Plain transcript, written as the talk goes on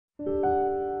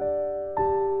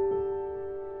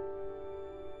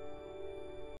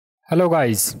Hello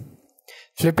guys,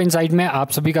 flip insight में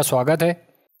आप सभी का स्वागत है।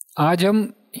 आज हम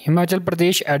Himachal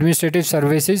Pradesh administrative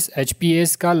services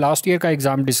HPAS का लास्ट ईयर का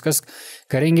एग्ज़ाम डिस्कस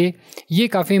करेंगे। ये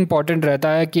काफ़ी इंपॉर्टेंट रहता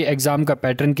है कि एग्ज़ाम का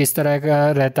पैटर्न किस तरह का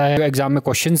रहता है, एग्ज़ाम में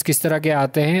क्वेश्चंस किस तरह के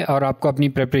आते हैं और आपको अपनी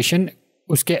प्रिपरेशन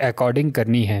उसके अकॉर्डिंग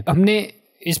करनी है। हमने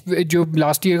इस जो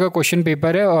लास्ट ईयर का क्वेश्चन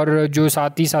पेपर है और जो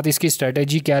साथ ही साथ इसकी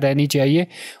स्ट्रेटजी क्या रहनी चाहिए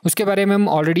उसके बारे में हम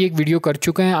ऑलरेडी एक वीडियो कर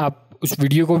चुके हैं। आप उस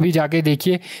वीडियो को भी जाके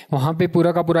देखिए, वहाँ पे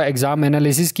पूरा का पूरा एग्ज़ाम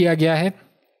एनालिसिस किया गया है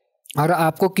और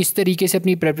आपको किस तरीके से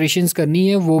अपनी प्रिपरेशंस करनी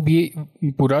है वो भी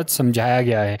पूरा समझाया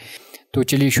गया है। तो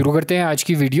चलिए शुरू करते हैं आज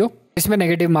की वीडियो। इसमें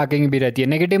नेगेटिव मार्किंग भी रहती है।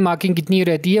 नेगेटिव मार्किंग कितनी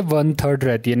रहती है? 1/3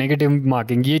 रहती है नेगेटिव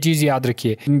मार्किंग। ये चीज़ याद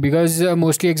रखिए, बिकॉज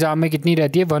मोस्टली एग्जाम में कितनी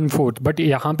रहती है? 1/4, बट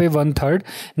यहाँ पे 1/3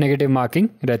 नेगेटिव मार्किंग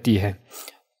रहती है।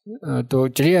 तो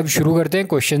चलिए अब शुरू करते हैं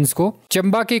क्वेश्चंस को।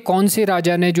 चंबा के कौन से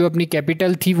राजा ने जो अपनी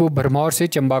कैपिटल थी वो भरमौर से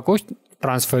चंबा को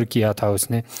ट्रांसफ़र किया था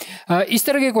उसने? इस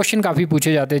तरह के क्वेश्चन काफ़ी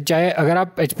पूछे जाते हैं। चाहे अगर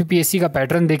आप HPPSC का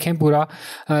पैटर्न देखें पूरा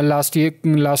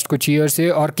लास्ट कुछ ईयर से,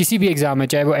 और किसी भी एग्ज़ाम में,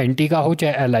 चाहे वो NT का हो,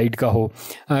 चाहे एलाइड का हो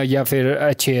या फिर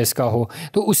HAS का हो,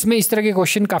 तो उसमें इस तरह के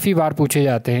क्वेश्चन काफ़ी बार पूछे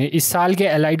जाते हैं। इस साल के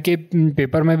एलाइड के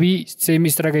पेपर में भी सेम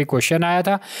इस तरह का क्वेश्चन आया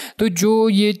था। तो जो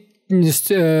ये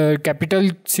कैपिटल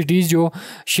सिटीज़ जो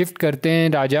शिफ्ट करते हैं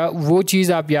राजा, वो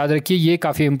चीज़ आप याद रखिए, ये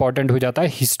काफ़ी इंपॉर्टेंट हो जाता है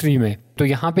हिस्ट्री में। तो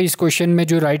यहाँ पे इस क्वेश्चन में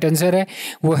जो राइट आंसर है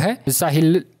वो है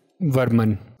साहिल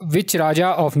वर्मन। विच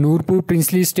राजा of Nurpur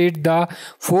princely state the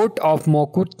fort of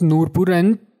मोकुट Nurpur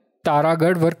and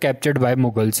Taragarh were captured by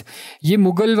Mughals? ये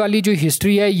मुग़ल वाली जो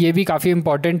हिस्ट्री है ये भी काफ़ी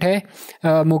इंपॉर्टेंट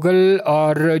है। मुग़ल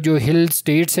और जो हिल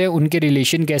स्टेट्स हैं उनके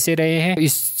रिलेशन कैसे रहे हैं,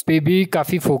 इस पे भी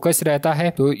काफ़ी फोकस रहता है।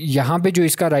 तो यहाँ पे जो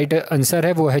इसका राइट आंसर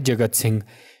है वो है जगत सिंह।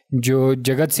 जो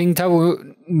जगत सिंह था वो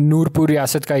नूरपुर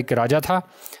रियासत का एक राजा था।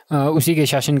 उसी के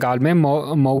शासनकाल में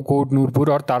मऊकोट, नूरपुर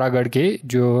और तारागढ़ के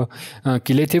जो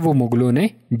किले थे वो मुग़लों ने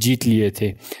जीत लिए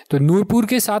थे। तो नूरपुर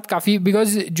के साथ काफ़ी,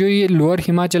 बिकॉज जो ये लोअर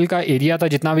हिमाचल का एरिया था,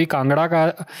 जितना भी कांगड़ा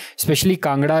का, स्पेशली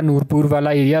कांगड़ा नूरपुर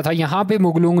वाला एरिया था, यहाँ पे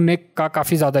मुग़लों ने का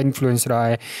काफ़ी ज़्यादा इन्फ्लुएंस रहा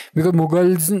है। बिकॉज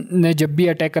मुग़ल्स ने जब भी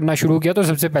अटैक करना शुरू किया तो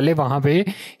सबसे पहले वहाँ पे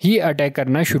ही अटैक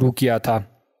करना शुरू किया था।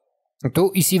 तो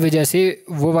इसी वजह से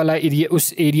वो वाला एरिया,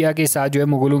 उस एरिया के साथ जो है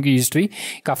मुग़लों की हिस्ट्री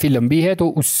काफ़ी लंबी है। तो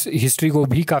उस हिस्ट्री को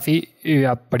भी काफ़ी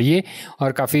आप पढ़िए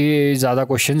और काफ़ी ज़्यादा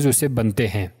क्वेश्चंस उससे बनते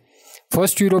हैं।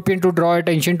 First European to draw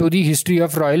attention to the history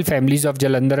of royal families of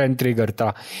Jalandhar and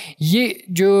Trigarta. ये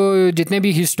जो जितने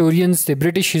भी हिस्टोरियंस थे,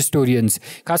 ब्रिटिश हिस्टोरियंस,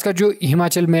 खासकर जो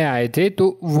हिमाचल में आए थे,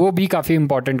 तो वो भी काफ़ी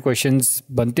इंपॉर्टेंट क्वेश्चंस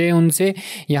बनते हैं उनसे।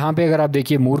 यहाँ पे अगर आप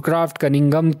देखिए मूरक्राफ्ट,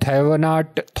 कनिंघम,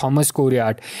 थेवनाट, थॉमस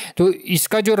कोरियाट, तो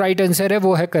इसका जो राइट आंसर है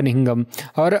वो है कनिंघम।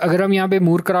 और अगर हम यहाँ पे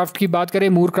मूरक्राफ्ट की बात करें,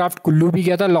 मूरक्राफ्ट कुल्लू भी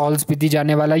गया था, लाहौल स्पीति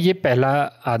जाने वाला ये पहला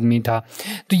आदमी था।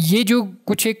 तो ये जो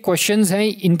कुछ एक क्वेश्चंस हैं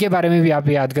इनके बारे में भी आप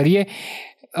याद करिए।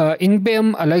 इन पे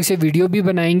हम अलग से वीडियो भी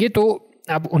बनाएंगे तो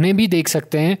आप उन्हें भी देख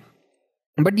सकते हैं।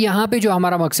 बट यहाँ पे जो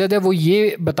हमारा मकसद है वो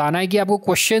ये बताना है कि आपको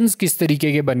क्वेश्चंस किस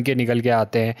तरीके के बन के निकल के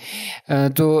आते हैं।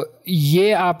 तो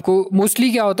ये आपको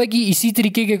मोस्टली क्या होता है कि इसी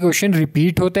तरीके के क्वेश्चन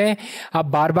रिपीट होते हैं, आप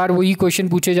बार बार वही क्वेश्चन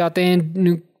पूछे जाते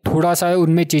हैं, थोड़ा सा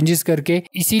उनमें चेंजेस करके।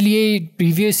 इसीलिए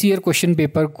प्रीवियस ईयर क्वेश्चन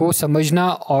पेपर को समझना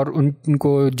और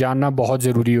उनको जानना बहुत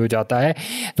ज़रूरी हो जाता है।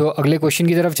 तो अगले क्वेश्चन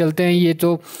की तरफ चलते हैं। ये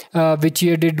तो which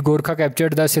year did Gorkha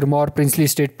captured the Sirmaur princely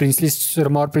state?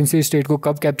 Sirmaur princely state को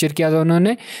कब कैप्चर किया था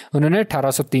उन्होंने?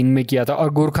 1803 में किया था। और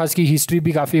गोरखास की हिस्ट्री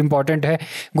भी काफ़ी इंपॉर्टेंट है।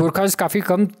 गोरखास काफ़ी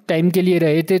कम टाइम के लिए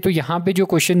रहे थे, तो यहाँ पे जो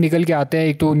क्वेश्चन निकल के आते हैं,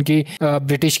 एक तो उनकी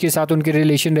ब्रिटिश के साथ उनके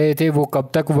रिलेशन रहे थे, वो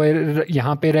कब तक वह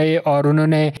यहाँ पे रहे, और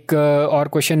उन्होंने और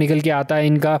क्वेश्चन निकल के आता है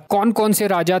इनका कौन कौन से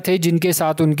राजा थे जिनके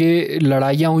साथ उनके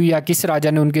लड़ाइयाँ हुई या किस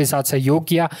राजा ने उनके साथ सहयोग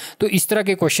किया। तो इस तरह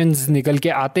के क्वेश्चंस निकल के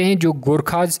आते हैं जो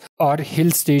गोरखाज और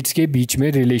हिल स्टेट्स के बीच में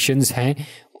रिलेशंस हैं,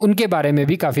 उनके बारे में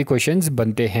भी काफ़ी क्वेश्चंस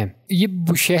बनते हैं। ये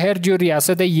बुशहर जो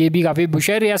रियासत है ये भी काफ़ी,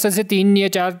 बुशहर रियासत से 3 या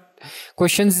 4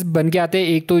 क्वेश्चंस बन के आते हैं।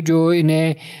 एक तो जो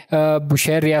इन्हें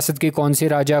बुशहर रियासत के कौन से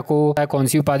राजा को कौन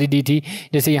सी उपाधि दी थी,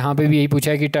 जैसे यहाँ पे भी यही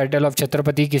पूछा है कि टाइटल ऑफ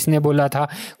छत्रपति किसने बोला था,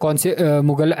 कौन से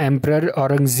मुगल एम्परर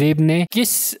औरंगजेब ने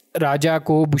किस राजा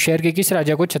को, बुशहर के किस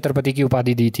राजा को छत्रपति की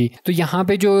उपाधि दी थी। तो यहाँ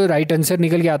पे जो राइट आंसर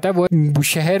निकल के आता है वो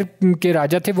बुशहर के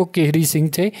राजा थे, वो केहरी सिंह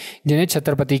थे जिन्हें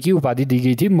छत्रपति की उपाधि दी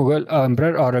गई थी मुगल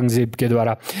एम्परर औरंगजेब के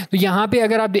द्वारा। तो यहाँ पे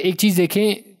अगर आप एक चीज़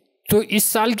देखें तो इस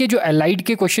साल के जो एलाइड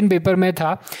के क्वेश्चन पेपर में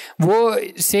था वो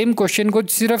सेम क्वेश्चन को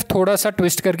सिर्फ थोड़ा सा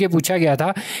ट्विस्ट करके पूछा गया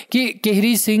था कि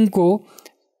केहरी सिंह को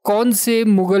कौन से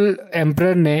मुगल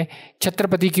एम्परर ने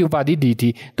छत्रपति की उपाधि दी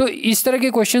थी। तो इस तरह के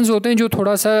क्वेश्चंस होते हैं जो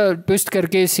थोड़ा सा ट्विस्ट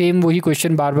करके सेम वही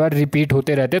क्वेश्चन बार बार रिपीट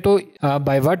होते रहते हैं। तो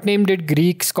by what name did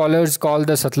Greek scholars call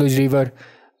the Sutlej river?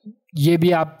 ये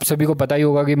भी आप सभी को पता ही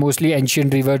होगा कि मोस्टली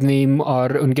एंशियंट रिवर नेम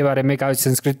और उनके बारे में का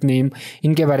संस्कृत नेम,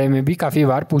 इनके बारे में भी काफ़ी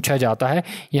बार पूछा जाता है।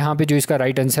 यहाँ पे जो इसका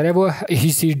राइट आंसर है वो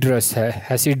हेसिड्रस है।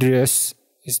 हेसिड्रस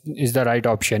इज़ द राइट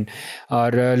ऑप्शन।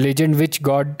 और legend which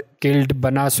God killed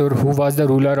Banasur who was the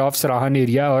ruler of Sarahan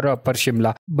area और अपर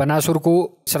शिमला। बनासुर को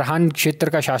सराहन क्षेत्र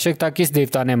का शासक था, किस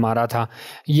देवता ने मारा था?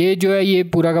 ये जो है ये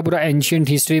पूरा का पूरा एंशियंट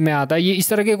हिस्ट्री में आता है। ये इस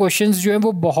तरह के क्वेश्चंस जो हैं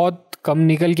वो बहुत कम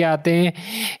निकल के आते हैं।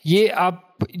 ये आप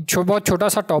बहुत छोटा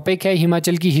सा टॉपिक है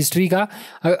हिमाचल की हिस्ट्री का,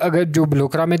 अगर जो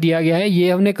ब्लोकरा में दिया गया है ये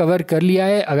हमने कवर कर लिया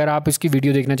है। अगर आप इसकी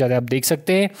वीडियो देखना चाहते हैं आप देख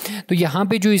सकते हैं। तो यहाँ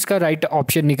पे जो इसका राइट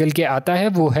ऑप्शन निकल के आता है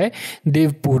वो है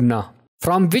देवपूर्णा।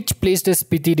 From which place the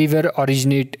Spiti river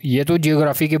originate. ये तो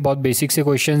जियोग्राफी के बहुत बेसिक से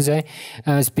क्वेश्चंस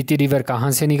हैं। स्पीति रिवर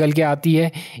कहाँ से निकल के आती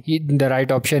है? The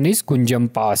right option is Kunzum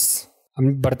पास।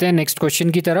 हम बढ़ते हैं नेक्स्ट क्वेश्चन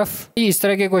की तरफ। इस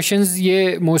तरह के क्वेश्चंस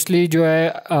ये मोस्टली जो है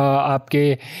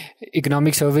आपके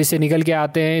इकोनॉमिक सर्वे से निकल के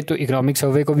आते हैं, तो इकोनॉमिक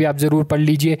सर्वे को भी आप ज़रूर पढ़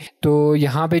लीजिए। तो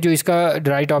यहाँ पे जो इसका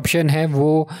राइट ऑप्शन है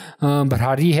वो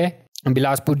भरारी है।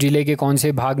 बिलासपुर जिले के कौन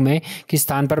से भाग में किस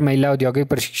स्थान पर महिला औद्योगिक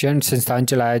प्रशिक्षण संस्थान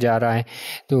चलाया जा रहा है?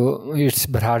 तो इट्स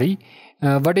भरारी।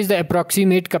 What is the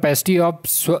approximate capacity of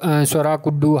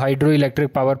स्वराकुड्डू hydro electric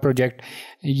power project.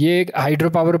 ये हाइड्रो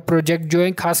पावर प्रोजेक्ट जो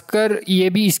है खासकर ये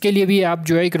भी इसके लिए भी आप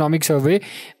जो है इकोनॉमिक सर्वे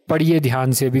पढ़िए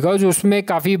ध्यान से, बिकॉज उसमें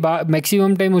काफ़ी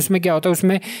मैक्सिमम टाइम उसमें क्या होता है,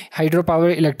 उसमें हाइड्रो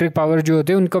पावर इलेक्ट्रिक पावर जो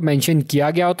होते हैं उनको मेंशन किया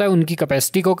गया होता है, उनकी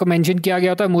कैपेसिटी को मेंशन किया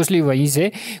गया होता है। मोस्टली वहीं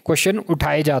से क्वेश्चन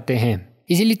उठाए जाते हैं।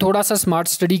 इसीलिए थोड़ा सा स्मार्ट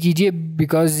स्टडी कीजिए,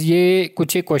 बिकॉज ये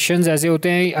कुछ एक क्वेश्चंस ऐसे होते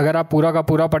हैं अगर आप पूरा का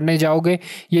पूरा पढ़ने जाओगे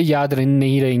ये याद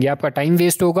नहीं रहेंगे, आपका टाइम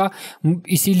वेस्ट होगा।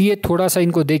 इसीलिए थोड़ा सा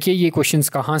इनको देखिए ये क्वेश्चंस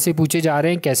कहाँ से पूछे जा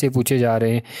रहे हैं, कैसे पूछे जा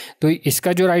रहे हैं। तो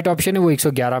इसका जो राइट ऑप्शन है वो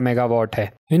 111 मेगावाट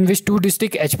है। इन विच 2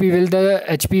 district HP will the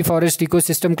HP forest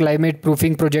ecosystem climate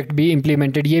proofing project भी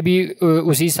इम्प्लीमेंटेड। ये भी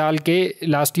उसी साल के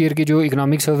लास्ट ईयर के जो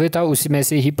इकोनॉमिक सर्वे था उसमें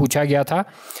से ही पूछा गया था।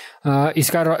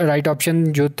 इसका राइट ऑप्शन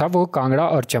जो था वो कांगड़ा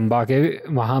और चंबा के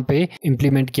वहाँ पे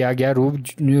इम्प्लीमेंट किया गया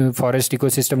रूप forest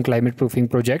ecosystem climate proofing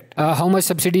project. How much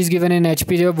subsidies given in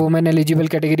HP women eligible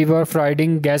category for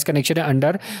providing gas connection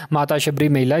under माता शबरी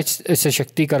महिला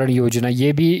सशक्तिकरण योजना।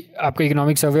 ये भी आपका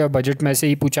इकोनॉमिक सर्वे और बजट में से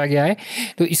ही पूछा गया है।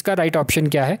 तो इसका राइट ऑप्शन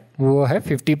क्या है? वो है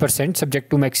 50%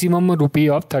 subject to maximum rupee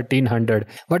of 1300।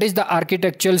 What is the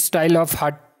architectural style of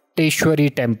Hateshwari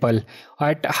temple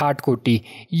at Hatkoti.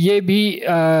 ये भी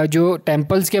जो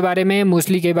टेम्पल्स के बारे में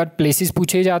मोस्टली कई बार प्लेसेस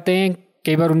पूछे जाते हैं,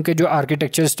 कई बार उनके जो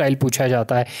आर्किटेक्चर स्टाइल पूछा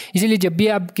जाता है। इसीलिए जब भी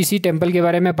आप किसी टेम्पल के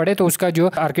बारे में पढ़े तो उसका जो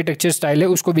आर्किटेक्चर स्टाइल है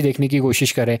उसको भी देखने की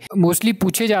कोशिश करें। मोस्टली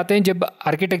पूछे जाते हैं जब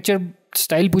आर्किटेक्चर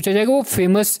स्टाइल पूछा जाएगा वो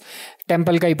फेमस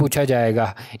टेम्पल का ही पूछा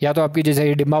जाएगा, या तो आपकी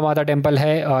जैसे डिम्बा माता टेम्पल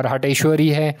है और हटेश्वरी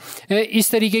है,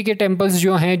 इस तरीके के टेम्पल्स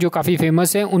जो हैं जो काफ़ी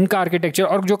फेमस हैं उनका आर्किटेक्चर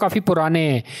और जो काफ़ी पुराने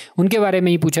हैं उनके बारे में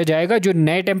ही पूछा जाएगा। जो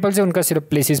नए टेम्पल्स हैं उनका सिर्फ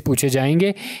प्लेसेस पूछे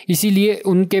जाएंगे, इसीलिए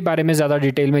उनके बारे में ज़्यादा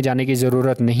डिटेल में जाने की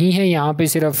ज़रूरत नहीं है। यहाँ पे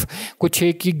सिर्फ कुछ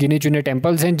एक ही गिने चुने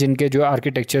टेम्पल्स हैं जिनके जो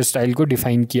आर्किटेक्चर स्टाइल को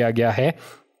डिफ़ाइन किया गया है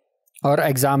और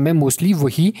एग्ज़ाम में मोस्टली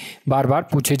वही बार बार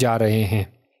पूछे जा रहे हैं।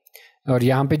 और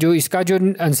यहाँ पे जो इसका जो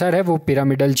आंसर है वो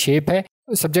पिरामिडल शेप है।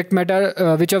 Subject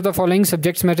matter which of the following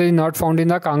subjects matter is not found in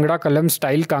the Kangra कलम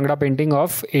style Kangra painting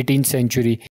of 18th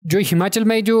century. जो हिमाचल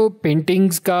में जो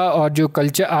पेंटिंग्स का और जो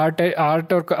कल्चर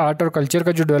आर्ट और कल्चर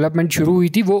का जो डेवलपमेंट शुरू हुई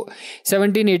थी वो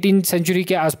 17-18 सेंचुरी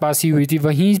के आसपास ही हुई थी।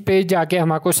 वहीं पे जाके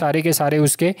हमको सारे के सारे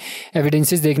उसके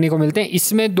एविडेंसेस देखने को मिलते हैं।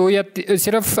 इसमें दो या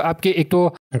सिर्फ आपके एक तो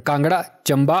कांगड़ा,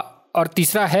 चंबा और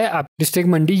तीसरा है आप डिस्ट्रिक्ट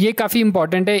मंडी, ये काफ़ी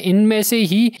इंपॉर्टेंट है। इनमें से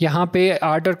ही यहाँ पे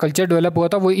आर्ट और कल्चर डेवलप हुआ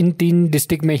था, वो इन 3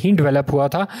 डिस्ट्रिक्ट में ही डेवलप हुआ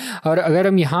था। और अगर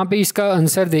हम यहाँ पे इसका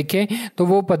आंसर देखें तो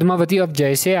वो पद्मावती ऑफ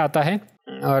जयसे आता है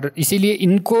और इसीलिए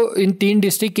इनको इन 3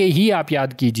 डिस्ट्रिक्ट के ही आप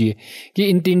याद कीजिए कि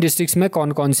इन 3 डिस्ट्रिक्ट्स में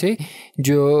कौन कौन से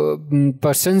जो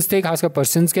पर्सन्स थे, खासकर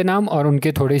पर्सन्स के नाम और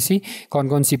उनके थोड़ी सी कौन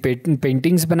कौन सी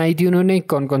पेंटिंग्स बनाई थी उन्होंने,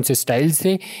 कौन कौन से स्टाइल्स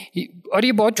थे। और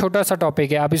ये बहुत छोटा सा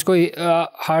टॉपिक है, आप इसको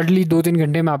हार्डली 2-3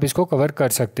 घंटे में आप इसको कवर कर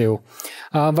सकते हो।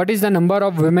 What is the number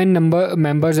of women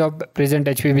members of present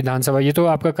HP विधानसभा। ये तो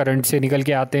आपका करंट से निकल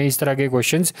के आते हैं इस तरह के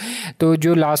क्वेश्चंस। तो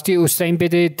जो लास्ट ईयर उस टाइम पे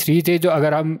थे 3 थे। जो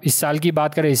अगर हम इस साल की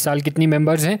बात करें, इस साल कितनी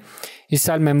मेंबर्स हैं? इस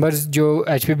साल मेंबर्स जो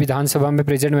HP विधानसभा में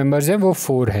प्रेजेंट मेंबर्स हैं वो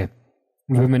 4 हैं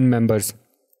women members.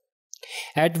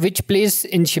 Eight which place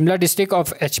in Shimla district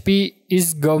of HP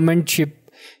is government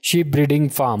sheep breeding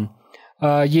farm.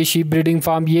 ये शीप ब्रीडिंग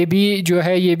फार्म ये भी जो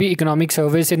है ये भी इकोनॉमिक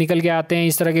सर्वे से निकल के आते हैं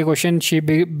इस तरह के क्वेश्चन। शीप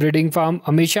ब्रीडिंग फार्म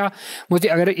हमेशा मुझे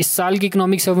अगर इस साल की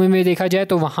इकोनॉमिक सर्वे में देखा जाए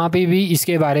तो वहाँ पे भी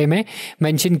इसके बारे में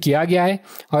मेंशन किया गया है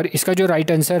और इसका जो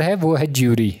राइट आंसर है वो है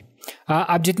ज्यूरी।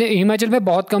 आप जितने हिमाचल में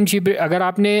बहुत कम शिप, अगर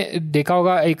आपने देखा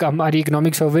होगा एक हमारी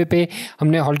इकोनॉमिक सर्वे पे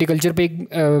हमने हॉर्टिकल्चर पे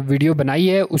एक वीडियो बनाई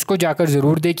है, उसको जाकर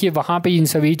ज़रूर देखिए, वहाँ पे इन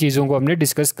सभी चीज़ों को हमने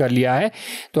डिस्कस कर लिया है,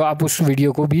 तो आप उस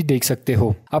वीडियो को भी देख सकते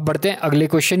हो। अब बढ़ते हैं अगले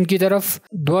क्वेश्चन की तरफ।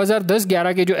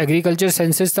 2010-11 के जो एग्रीकल्चर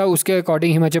सेंसस था उसके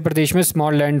अकॉर्डिंग हिमाचल प्रदेश में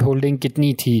स्मॉल लैंड होल्डिंग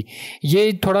कितनी थी?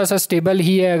 ये थोड़ा सा स्टेबल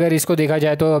ही है अगर इसको देखा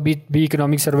जाए तो। अभी भी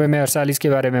इकोनॉमिक सर्वे में हर साल इसके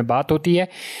बारे में बात होती है,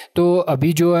 तो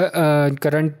अभी जो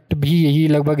करंट भी यही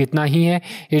लगभग इतना ही है,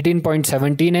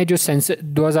 18.17 है जो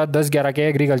 2010-11 के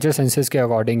एग्रीकल्चर सेंसस के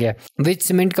अकॉर्डिंग है। विच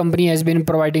cement company has been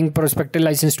providing prospective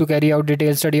licence to carry out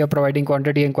detail study of providing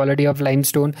quantity and quality of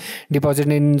limestone deposit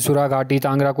in सुरा घाटी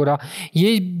तांगराकुरा?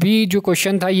 ये भी जो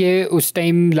क्वेश्चन था ये उस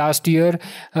time last year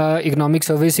economic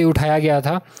survey से उठाया गया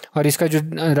था, और इसका जो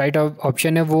राइट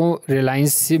ऑप्शन है वो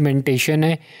रिलायंस सीमेंटेशन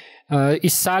है।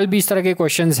 इस साल भी इस तरह के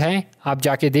क्वेश्चंस हैं, आप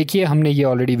जाके देखिए, हमने ये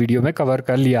ऑलरेडी वीडियो में कवर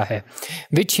कर लिया है।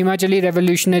 विच Himachali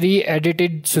revolutionary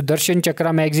edited Sudarshan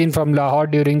chakra magazine from Lahore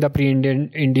during the pre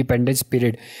independence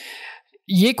period?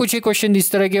 ये कुछ एक क्वेश्चन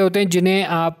इस तरह के होते हैं जिन्हें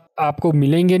आपको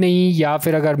मिलेंगे नहीं, या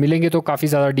फिर अगर मिलेंगे तो काफ़ी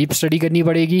ज़्यादा डीप स्टडी करनी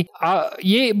पड़ेगी।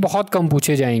 ये बहुत कम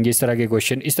पूछे जाएंगे इस तरह के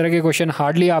क्वेश्चन। इस तरह के क्वेश्चन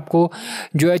हार्डली आपको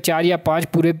जो है 4 या 5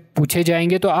 पूरे पूछे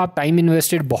जाएंगे, तो आप टाइम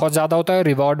इन्वेस्टेड बहुत ज़्यादा होता है,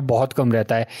 रिवॉर्ड बहुत कम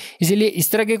रहता है। इसीलिए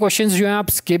इस तरह के क्वेश्चन जो हैं आप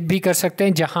स्किप भी कर सकते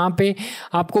हैं, जहाँ पे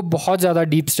आपको बहुत ज़्यादा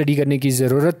डीप स्टडी करने की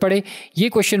ज़रूरत पड़े। ये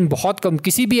क्वेश्चन बहुत कम,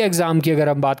 किसी भी एग्ज़ाम की अगर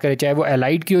हम बात करें, चाहे वो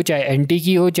एलाइड की हो, चाहे NT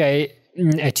की हो, चाहे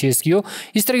HPAS की हो,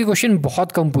 इस तरह के क्वेश्चन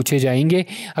बहुत कम पूछे जाएंगे।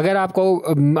 अगर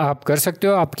आप कर सकते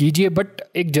हो आप कीजिए, बट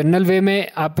एक जनरल वे में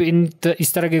आप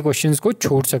इस तरह के क्वेश्चंस को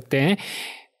छोड़ सकते हैं।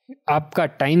 आपका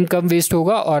टाइम कम वेस्ट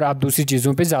होगा और आप दूसरी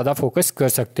चीज़ों पे ज़्यादा फोकस कर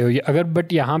सकते हो। अगर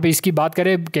बट यहाँ पे इसकी बात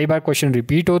करें, कई बार क्वेश्चन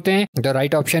रिपीट होते हैं। The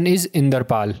right option is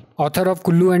Inderpal, author of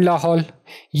Kullu and Lahaul.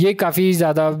 ये काफ़ी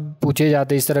ज़्यादा पूछे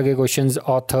जाते हैं इस तरह के क्वेश्चंस,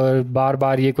 ऑथर बार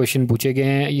बार ये क्वेश्चन पूछे गए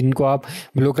हैं। इनको आप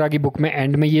ब्लोकरा की बुक में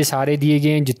एंड में ये सारे दिए गए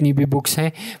हैं, जितनी भी बुक्स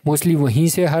हैं मोस्टली वहीं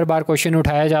से हर बार क्वेश्चन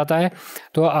उठाया जाता है,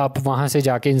 तो आप वहाँ से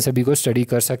जाके इन सभी को स्टडी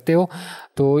कर सकते हो।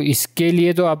 तो इसके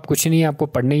लिए तो आप कुछ नहीं, आपको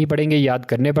पढ़ने ही पड़ेंगे, याद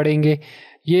करने पड़ेंगे।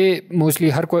 ये मोस्टली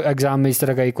हर कोई एग्जाम में इस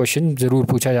तरह का एक क्वेश्चन ज़रूर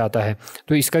पूछा जाता है।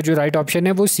 तो इसका जो राइट ऑप्शन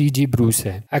है वो CG ब्रूस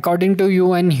है। According to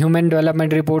UN human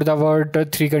development report the world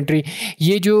 3 country,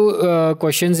 ये जो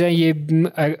क्वेश्चंस हैं ये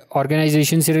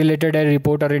ऑर्गेनाइजेशन से रिलेटेड है,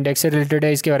 रिपोर्ट और इंडेक्स से रिलेटेड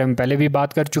है। इसके बारे में पहले भी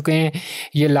बात कर चुके हैं,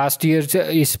 ये लास्ट ईयर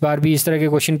इस बार भी इस तरह के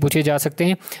क्वेश्चन पूछे जा सकते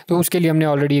हैं, तो उसके लिए हमने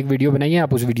ऑलरेडी एक वीडियो बनाई है,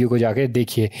 आप उस वीडियो को जाके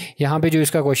देखिए। यहाँ पे जो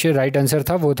इसका क्वेश्चन राइट आंसर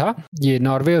था वो था ये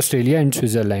Norway, Australia and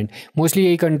Switzerland. Mostly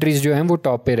यही कंट्रीज़ जो हैं वो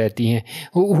टॉप पे रहती हैं।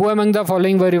 Who among the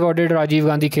following were rewarded Rajiv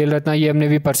Gandhi खेल रत्न? ये हमने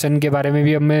भी पर्सन के बारे में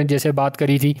भी हमने जैसे बात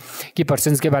करी थी कि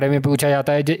पर्सन्स के बारे में पूछा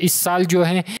जाता है। इस साल जो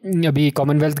है अभी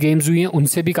कॉमनवेल्थ गेम्स हुई हैं,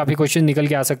 उनसे भी काफ़ी क्वेश्चन निकल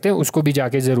के आ सकते हैं, उसको भी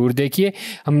जाके ज़रूर देखिए।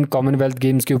 हम कॉमनवेल्थ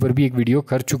गेम्स के ऊपर भी एक वीडियो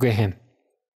कर चुके हैं।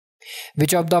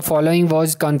 Which of the following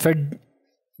was conferred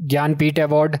Jnanpith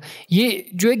award? ये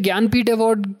जो है ज्ञानपीठ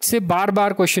अवार्ड से बार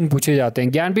बार क्वेश्चन पूछे जाते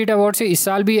हैं। ज्ञानपीठ अवार्ड से इस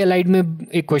साल भी एलाइड में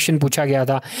एक क्वेश्चन पूछा गया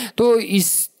था, तो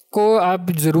इसको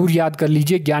आप ज़रूर याद कर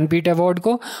लीजिए ज्ञानपीठ अवार्ड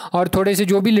को, और थोड़े से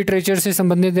जो भी लिटरेचर से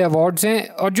संबंधित अवार्ड्स हैं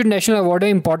और जो नेशनल अवार्ड है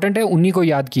इंपॉर्टेंट है, उन्हीं को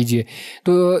याद कीजिए।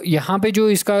 तो यहाँ पे जो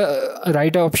इसका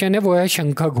राइट ऑप्शन है वो है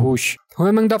शंखा Ghosh. Who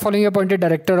among the following appointed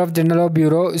director of general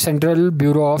bureau central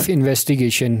bureau of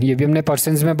investigation? ये भी हमने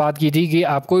पर्सन्स में बात की थी कि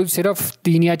आपको सिर्फ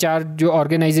 3 या 4 जो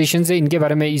ऑर्गेनाइजेशन है इनके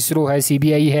बारे में, इसरो है,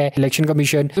 CBI है, इलेक्शन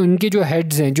कमीशन, उनके जो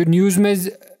हेड्स हैं जो न्यूज़ में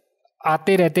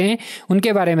आते रहते हैं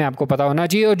उनके बारे में आपको पता होना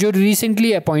चाहिए, और जो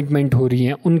रिसेंटली अपॉइंटमेंट हो रही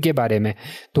हैं उनके बारे में।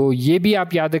 तो ये भी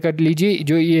आप याद कर लीजिए।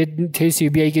 जो ये थे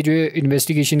CBI के जो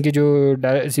इन्वेस्टिगेशन के जो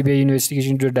CBI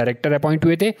इन्वेस्टिगेशन जो डायरेक्टर अपॉइंट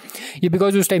हुए थे, ये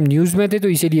बिकॉज उस टाइम न्यूज़ में थे, तो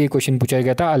इसीलिए क्वेश्चन पूछा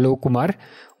गया था। Alok Kumar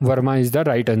Verma is the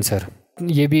right answer.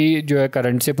 ये भी जो है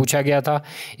करंट से पूछा गया था,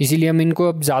 इसीलिए हम इनको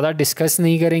अब ज़्यादा डिस्कस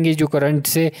नहीं करेंगे। जो करंट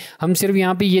से हम सिर्फ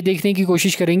यहाँ पे ये देखने की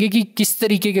कोशिश करेंगे कि किस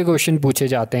तरीके के क्वेश्चन पूछे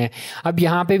जाते हैं। अब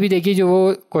यहाँ पे भी देखिए जो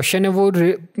वो क्वेश्चन है वो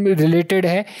रिलेटेड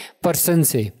है पर्सन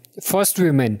से। फर्स्ट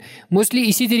वुमेन, मोस्टली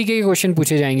इसी तरीके के क्वेश्चन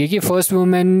पूछे जाएंगे कि फर्स्ट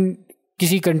वुमेन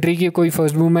किसी कंट्री की कोई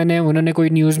फर्स्ट वुमेन है, उन्होंने कोई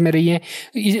न्यूज़ में रही है।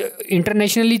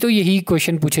 इंटरनेशनली तो यही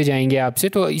क्वेश्चन पूछे जाएंगे आपसे,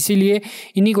 तो इसीलिए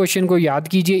इन्हीं क्वेश्चन को याद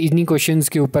कीजिए, इन्हीं क्वेश्चंस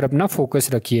के ऊपर अपना फोकस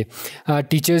रखिए।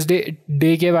 टीचर्स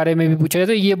डे के बारे में भी पूछा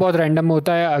जाता है, ये बहुत रैंडम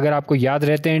होता है। अगर आपको याद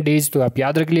रहते हैं डेज तो आप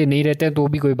याद रख लिए, नहीं रहते हैं तो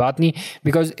भी कोई बात नहीं,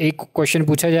 बिकॉज एक क्वेश्चन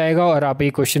पूछा जाएगा और आप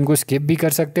एक क्वेश्चन को स्किप भी कर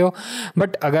सकते हो।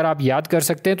 बट अगर आप याद कर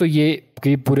सकते हैं तो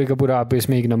ये पूरे का पूरा आप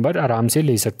इसमें 1 नंबर आराम से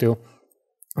ले सकते हो।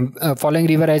 Following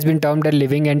river has been termed as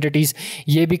living entities,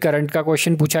 ये भी करंट का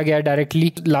क्वेश्चन पूछा गया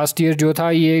डायरेक्टली। लास्ट ईयर जो था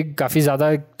ये काफ़ी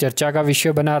ज़्यादा चर्चा का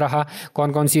विषय बना रहा,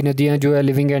 कौन कौन सी नदियाँ जो है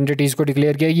लिविंग एंटिटीज़ को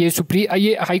डिक्लेयर किया।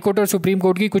 ये हाई कोर्ट और सुप्रीम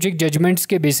कोर्ट की कुछ एक जजमेंट्स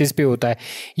के बेसिस पे होता है।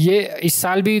 ये इस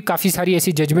साल भी काफ़ी सारी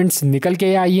ऐसी जजमेंट्स निकल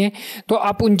के आई हैं, तो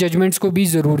आप उन जजमेंट्स को भी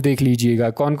ज़रूर देख लीजिएगा,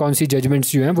 कौन कौन सी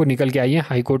जजमेंट्स जो हैं वो निकल के आई हैं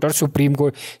हाई कोर्ट और supreme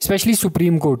court, specially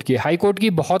supreme court की। हाई कोर्ट की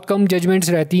बहुत कम जजमेंट्स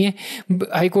रहती हैं।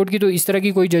 हाई कोर्ट की तो इस तरह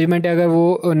की कोई जजमेंट है अगर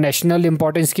वो नेशनल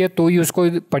इंपॉर्टेंस की है तो ही उसको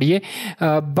पढ़िए,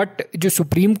 बट जो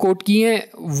सुप्रीम कोर्ट की हैं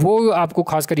वो आपको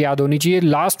खासकर याद होनी चाहिए।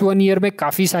 लास्ट 1 ईयर में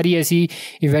काफ़ी सारी ऐसी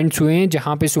इवेंट्स हुए हैं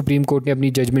जहाँ पे सुप्रीम कोर्ट ने अपनी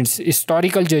जजमेंट्स,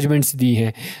 हिस्टोरिकल जजमेंट्स दी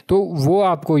हैं, तो वो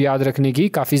आपको याद रखने की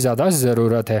काफ़ी ज़्यादा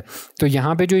ज़रूरत है। तो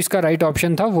यहाँ पे जो इसका राइट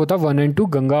ऑप्शन था वो था 1 और 2,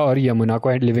 गंगा और यमुना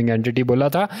को लिविंग एंटिटी बोला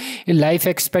था। लाइफ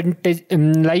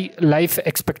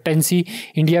एक्सपेक्टेंसी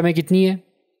इंडिया में कितनी है?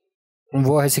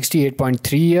 वो है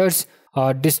 68.3 years.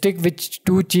 District which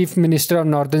 2 chief minister of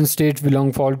northern state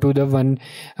belong fall to the 1,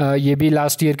 ये भी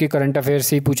लास्ट ईयर के करंट अफेयर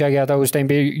से ही पूछा गया था। उस टाइम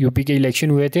पे यूपी के इलेक्शन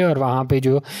हुए थे और वहाँ पे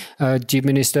जो चीफ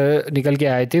मिनिस्टर निकल के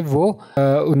आए थे वो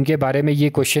उनके बारे में ये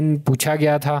क्वेश्चन पूछा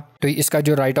गया था। तो इसका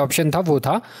जो राइट ऑप्शन था वो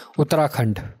था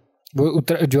उत्तराखंड। वो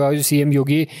जो CM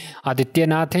योगी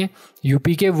आदित्यनाथ हैं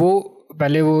यूपी के, वो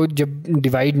पहले वो जब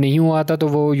डिवाइड नहीं हुआ था तो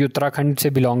वो उत्तराखंड से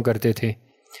बिलोंग करते थे।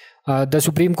 The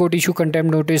supreme court issue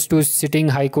contempt notice to sitting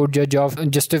high court जज ऑफ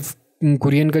जस्टिस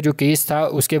कुरियन का जो केस था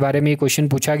उसके बारे में ये क्वेश्चन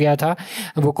पूछा गया था।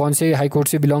 वो कौन से हाई कोर्ट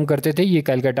से बिलोंग करते थे? ये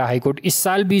कलकत्ता हाई कोर्ट। इस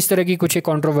साल भी इस तरह की कुछ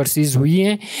कंट्रोवर्सीज हुई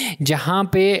हैं जहाँ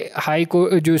पे हाई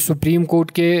कोर्ट जो सुप्रीम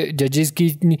कोर्ट के जजेस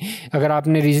की, अगर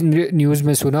आपने न्यूज़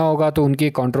में सुना होगा तो उनकी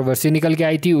कंट्रोवर्सी निकल के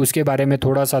आई थी। उसके बारे में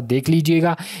थोड़ा सा देख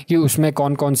लीजिएगा कि उसमें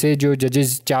कौन कौन से जो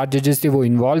जजेस, 4 जजेस थे वो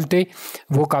इन्वॉल्व थे।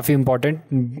 वो काफ़ी इंपॉर्टेंट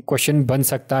क्वेश्चन बन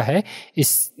सकता है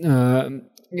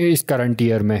इस करंट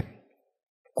ईयर में।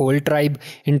 कोल ट्राइब,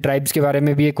 इन ट्राइब्स के बारे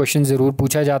में भी एक क्वेश्चन ज़रूर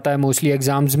पूछा जाता है मोस्टली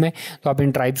एग्जाम्स में, तो आप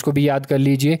इन ट्राइब्स को भी याद कर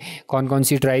लीजिए कौन कौन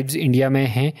सी ट्राइब्स इंडिया में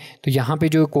हैं। तो यहाँ पे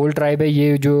जो कोल ट्राइब है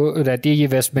ये जो रहती है ये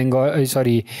वेस्ट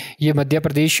बंगाल, ये मध्य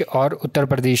प्रदेश और उत्तर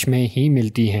प्रदेश में ही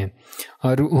मिलती हैं।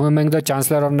 और among the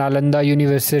chancellor of Nalanda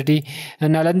university,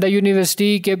 Nalanda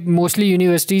university के मोस्टली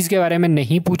यूनिवर्सिटीज़ के बारे में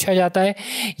नहीं पूछा जाता है।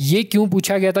 ये क्यों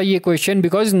पूछा गया था ये क्वेश्चन?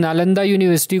 बिकॉज नालंदा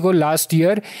यूनिवर्सिटी को लास्ट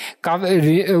ईयर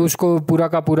उसको पूरा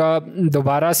का पूरा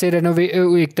दोबारा से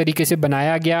एक तरीके से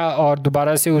बनाया गया और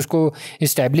दोबारा से उसको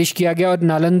इस्टेब्लिश किया गया। और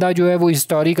नालंदा जो है वो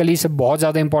हिस्टोरिकली सब बहुत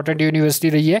ज़्यादा इंपॉर्टेंट यूनिवर्सिटी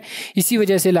रही है, इसी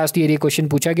वजह से लास्ट ईयर ये क्वेश्चन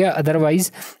पूछा गया।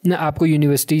 अदरवाइज़ आपको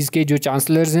यूनिवर्सिटीज़ के जो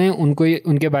चांसलर्स हैं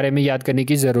उनके बारे में याद करने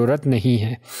की ज़रूरत नहीं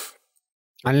है,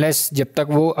 अनलेस जब तक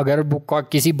वो अगर वो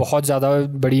किसी बहुत ज़्यादा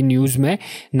बड़ी न्यूज़ में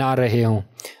ना रहे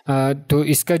हों। तो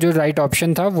इसका जो राइट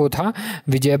ऑप्शन था वो था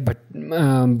विजय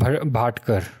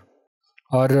भाटकर।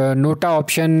 और नोटा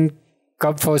ऑप्शन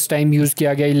कब फर्स्ट टाइम यूज़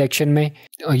किया गया इलेक्शन में?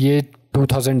 ये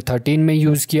 2013 में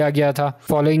यूज़ किया गया था।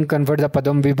 Following conferred the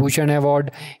Padma Vibhushan award,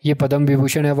 ये पद्म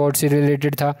विभूषण अवार्ड से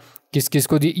रिलेटेड था। किस किस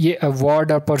को ये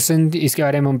अवार्ड और पर्सन, इसके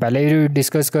बारे में हम पहले ही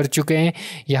डिस्कस कर चुके हैं।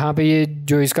 यहाँ पे ये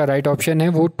जो इसका राइट ऑप्शन है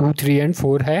वो 2, 3 और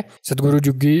 4 है। सतगुरु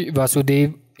जुग्गी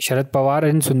Vasudev, Sharad Pawar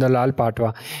and Sundarlal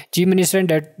Patwa. Chief minister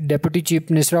and deputy chief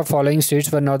minister of following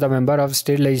states were not the member of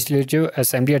state legislative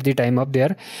assembly at the time of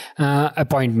their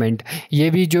appointment. ये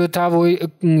भी जो था वो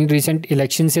रिसेंट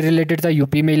इलेक्शन से रिलेटेड था।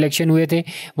 यूपी में इलेक्शन हुए थे,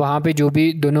 वहाँ पे जो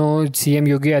भी दोनों CM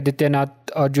योगी आदित्यनाथ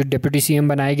और जो डिप्यूटी CM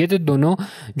बनाए गए थे दोनों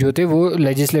जो थे वो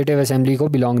लेजिस्लेटिव असेंबली को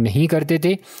बिलोंग नहीं करते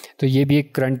थे। तो ये भी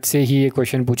एक करंट से ही ये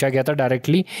क्वेश्चन पूछा गया था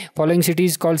directly. Following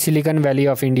cities called silicon valley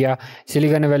of India.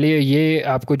 Silicon valley, ये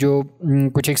आपको जो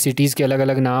कुछ एक सिटीज़ के अलग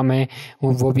अलग नाम हैं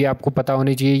वो भी आपको पता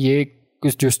होनी चाहिए। ये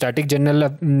कुछ जो स्टैटिक जनरल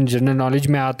नॉलेज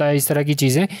में आता है इस तरह की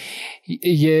चीज़ें।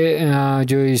 ये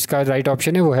जो इसका राइट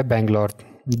ऑप्शन है वो है बेंगलोर,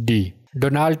 D।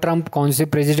 डोनाल्ड ट्रंप कौन से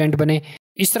प्रेसिडेंट बने?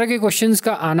 इस तरह के क्वेश्चंस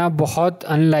का आना बहुत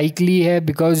अनलाइकली है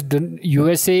बिकॉज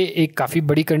USA एक काफ़ी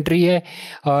बड़ी कंट्री है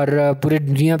और पूरे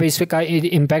दुनिया पे इस पर का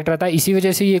इम्पैक्ट रहता है। इसी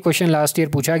वजह से ये क्वेश्चन लास्ट ईयर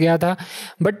पूछा गया था।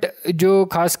 बट जो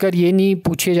खासकर ये नहीं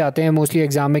पूछे जाते हैं मोस्टली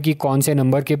एग्जाम में कि कौन से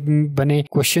नंबर के बने,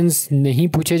 क्वेश्चंस नहीं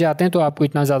पूछे जाते हैं, तो आपको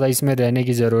इतना ज़्यादा इसमें रहने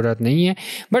की ज़रूरत नहीं है।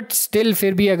 बट स्टिल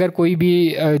फिर भी अगर कोई भी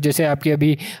जैसे आपकी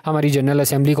अभी हमारी जनरल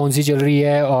असेंबली कौन सी चल रही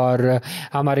है और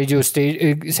हमारे जो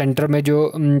स्टेट सेंटर में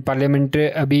जो पार्लियामेंट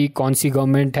अभी कौन सी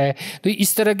गवर्नमेंट है, तो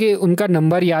इस तरह के उनका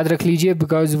नंबर याद रख लीजिए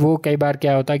बिकॉज वो कई बार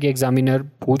क्या होता है कि एग्जामिनर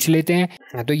पूछ लेते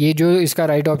हैं। तो ये जो इसका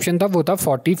राइट ऑप्शन था वो था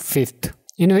 45th।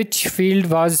 In which field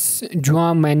was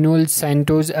जुआ manual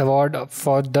सैंटोज award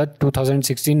for the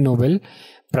 2016 Nobel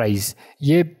prize.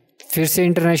 ये फिर से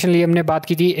इंटरनेशनली हमने बात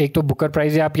की थी, एक तो बुकर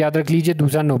प्राइज़ है आप याद रख लीजिए,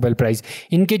 दूसरा नोबेल प्राइज़।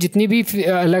 इनके जितनी भी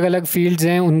अलग अलग फील्ड्स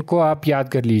हैं उनको आप याद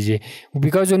कर लीजिए,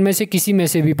 बिकॉज उनमें से किसी में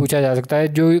से भी पूछा जा सकता है।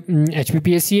 जो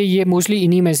HPPSC है ये मोस्टली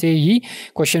इन्हीं में से ही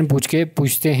क्वेश्चन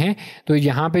पूछते हैं। तो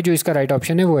यहाँ पे जो इसका राइट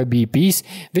ऑप्शन है वो है B, piece.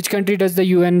 Which country does the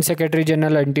UN secretary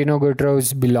general Antonio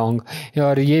Guterres belong.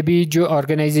 और ये भी जो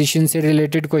ऑर्गेनाइजेशन से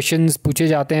रिलेटेड क्वेश्चन पूछे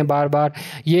जाते हैं बार बार,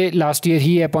 ये लास्ट ईयर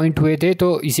ही अपॉइंट हुए थे,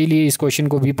 तो इसीलिए इस क्वेश्चन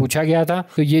को भी पूछा गया था।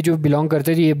 तो ये जो बिलोंग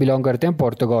करते थे ये बिलोंग करते हैं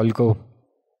पुर्तगाल को।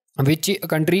 Which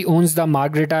country owns the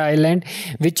Margarita Island,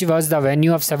 which was the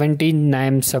venue of 17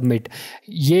 NAM summit।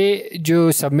 ये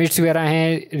जो सबमिट्स वगैरह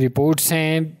हैं, रिपोर्ट्स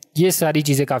हैं, ये सारी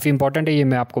चीज़ें काफ़ी इंपॉर्टेंट है। ये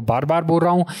मैं आपको बार बार बोल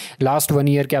रहा हूँ, लास्ट 1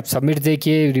 ईयर के आप सबमिट्स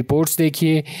देखिए, रिपोर्ट्स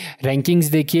देखिए, रैंकिंग्स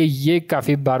देखिए, ये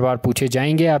काफ़ी बार बार पूछे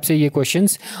जाएंगे आपसे ये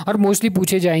क्वेश्चंस, और मोस्टली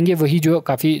पूछे जाएंगे वही जो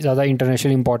काफ़ी ज़्यादा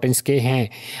इंटरनेशनल इंपॉर्टेंस के हैं।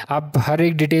 आप हर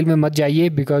एक डिटेल में मत जाइए,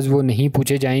 बिकॉज वो नहीं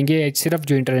पूछे जाएंगे, सिर्फ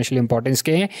जो इंटरनेशनल इंपॉर्टेंस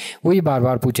के हैं वही बार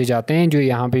बार पूछे जाते हैं। जो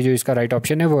यहाँ पे जो इसका राइट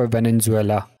ऑप्शन है वो है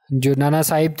वेनेजुएला। जो नाना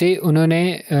साहिब थे उन्होंने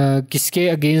किसके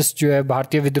अगेंस्ट जो है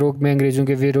भारतीय विद्रोह में अंग्रेज़ों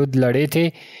के विरुद्ध लड़े थे,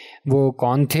 वो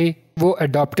कौन थे? वो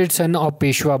adopted son of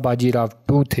Peshwa Bajirao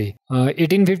II थे।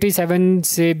 1857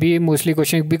 से भी मोस्टली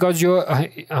क्वेश्चन, बिकॉज जो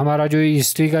हमारा जो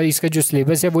हिस्ट्री का इसका जो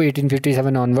सिलेबस है वो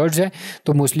 1857 ऑनवर्ड्स है,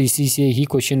 तो मोस्टली इसी से ही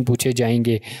क्वेश्चन पूछे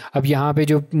जाएंगे। अब यहाँ पे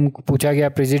जो पूछा गया,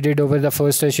 president over the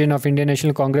first session of Indian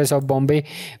national Congress of Bombay,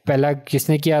 पहला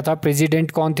किसने किया था?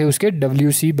 प्रेसिडेंट कौन थे उसके?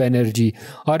 WC बनर्जी।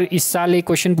 और इस साल एक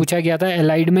क्वेश्चन पूछा गया था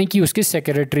एलाइड में कि उसके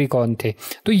सेक्रेटरी कौन थे।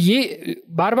 तो ये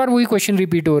बार बार वही क्वेश्चन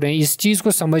रिपीट हो रहे हैं, इस चीज़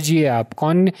को समझिए आप।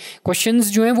 क्वेश्चंस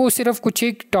जो हैं वो सिर्फ कुछ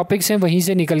एक टॉपिक्स हैं वहीं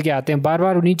से निकल के आते हैं, बार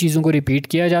बार उन्हीं चीज़ों को रिपीट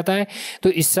किया जाता है। तो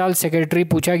इस साल सेक्रेटरी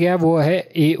पूछा गया वो है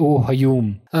A.O.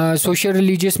 हयूम। सोशल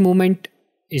रिलीजियस मूवमेंट,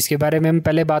 इसके बारे में हम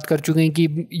पहले बात कर चुके हैं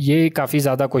कि ये काफ़ी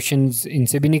ज़्यादा क्वेश्चंस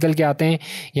इनसे भी निकल के आते हैं।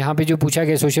 यहाँ पे जो पूछा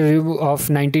गया, social of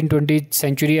 1920th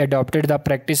century adopted the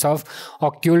practice of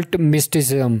occult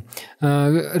मिस्टिज्म,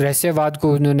 रहस्यवाद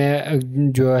को उन्होंने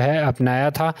जो है अपनाया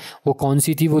था, वो कौन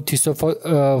सी थी? वो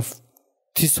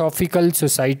थियोसॉफिकल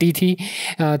सोसाइटी थी।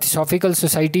 थियोसॉफिकल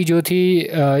सोसाइटी जो थी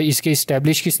इसके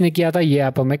इस्टेब्लिश किसने किया था? ये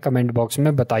आप हमें कमेंट बॉक्स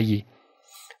में बताइए।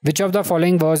 Which of the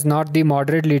following was not the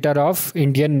moderate leader of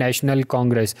Indian national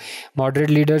Congress. Moderate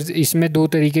leaders इसमें दो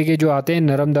तरीके के जो आते हैं,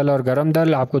 नरम दल और गरम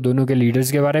दल। आपको दोनों के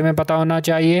लीडर्स के बारे में पता होना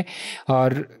चाहिए,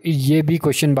 और ये भी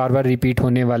क्वेश्चन बार बार रिपीट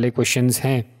होने वाले क्वेश्चंस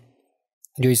हैं।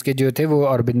 जो इसके जो थे वो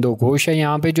अरबिंदो घोष है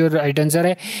यहाँ पे जो राइट आंसर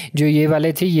है। जो ये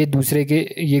वाले थे ये दूसरे के,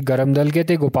 ये गरम दल के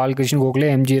थे, Gopal Krishna Gokhale,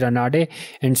 MG Ranade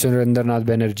and Surendranath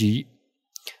Banerjee.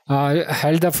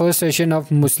 Held the first session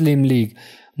of Muslim league.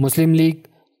 Muslim league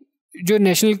जो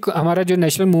हमारा जो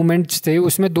नेशनल मूवमेंट्स थे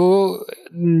उसमें दो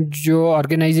जो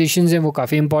ऑर्गेनाइजेशंस हैं वो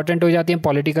काफ़ी इंपॉर्टेंट हो जाती हैं,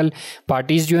 पॉलिटिकल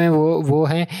पार्टीज़ जो हैं वो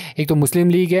हैं, एक तो मुस्लिम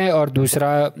लीग है और दूसरा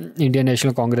इंडियन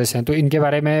नेशनल कांग्रेस है। तो इनके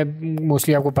बारे में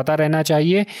मोस्टली आपको पता रहना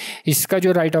चाहिए। इसका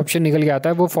जो राइट ऑप्शन निकल के आता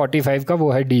है वो 45 का,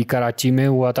 वो है डी, कराची में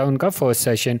हुआ था उनका first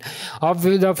session. Of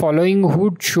the following who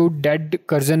shoot dead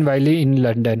Curzon वाइली in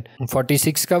London.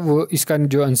 46 का वो इसका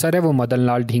जो आंसर है वो मदन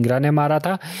लाल ढींगरा ने मारा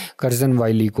था कर्जन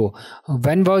वाइली को।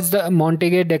 When was the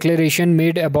Montague Declaration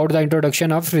made about the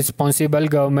introduction of responsible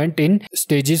government in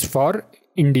stages for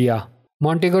India।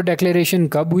 Montague Declaration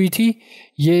कब हुई थी?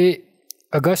 ये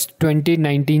अगस्त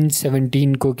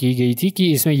 1917 को की गई थी, कि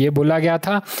इसमें यह बोला गया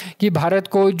था कि भारत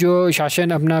को जो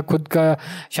शासन, अपना खुद का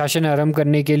शासन आरंभ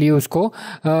करने के लिए उसको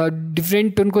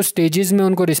डिफरेंट उनको स्टेजेस में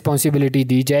उनको रिस्पॉन्सिबिलिटी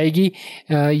दी जाएगी।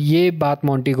 ये बात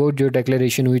मॉन्टेगो जो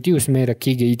डिक्लेरेशन हुई थी उसमें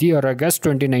रखी गई थी, और अगस्त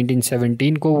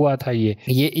 1917 को हुआ था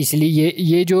ये इसलिए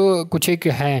ये जो कुछ एक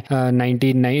है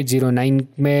 1909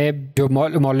 में जो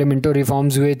मॉर्लेमेंटो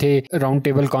रिफॉर्म्स हुए थे, राउंड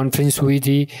टेबल कॉन्फ्रेंस हुई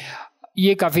थी,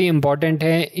 ये काफ़ी इम्पॉर्टेंट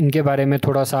है। इनके बारे में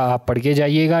थोड़ा सा आप पढ़ के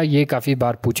जाइएगा, ये काफ़ी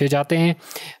बार पूछे जाते हैं।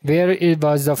 Where it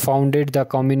was the founded the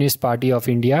communist party of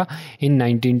India in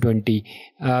 1920।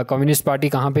 Communist party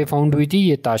कहाँ पे फाउंड हुई थी?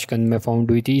 ये ताशकंद में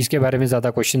फाउंड हुई थी। इसके बारे में ज़्यादा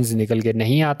क्वेश्चंस निकल के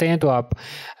नहीं आते हैं, तो आप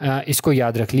इसको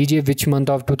याद रख लीजिए। Which month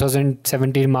of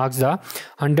 2017 marks the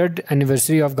 100th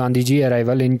anniversary of Gandhi ji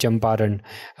arrival इन चंपारण।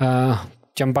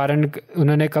 चंपारण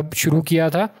उन्होंने कब शुरू किया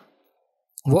था?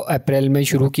 वो अप्रैल में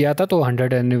शुरू किया था, तो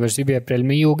 100th एनिवर्सरी भी अप्रैल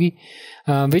में ही होगी।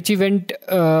 Which event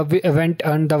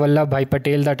earn the Vallabh भाई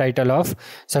पटेल द टाइटल ऑफ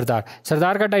सरदार।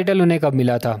 सरदार का टाइटल उन्हें कब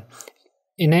मिला था?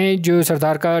 इन्हें जो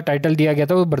सरदार का टाइटल दिया गया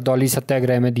था वो बरदौली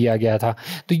सत्याग्रह में दिया गया था।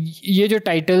 तो ये जो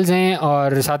टाइटल्स हैं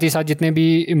और साथ ही साथ जितने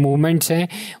भी मूवमेंट्स हैं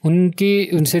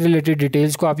उनसे रिलेटेड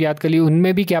डिटेल्स को आप याद कर लिए।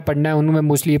 उनमें भी क्या पढ़ना है, उनमें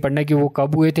मोस्टली ये पढ़ना है कि वो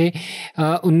कब हुए थे,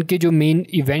 उनके जो मेन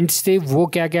इवेंट्स थे वो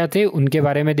क्या क्या थे उनके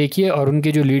बारे में देखिए, और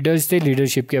उनके जो लीडर्स थे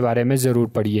लीडरशिप के बारे में ज़रूर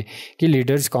पढ़िए कि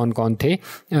लीडर्स कौन कौन थे,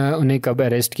 उन्हें कब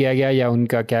अरेस्ट किया गया या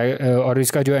उनका क्या, और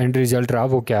इसका जो एंड रिजल्ट रहा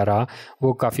वो क्या रहा,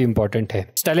 वो काफ़ी इंपॉर्टेंट है।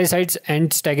 स्टेलेसाइट्स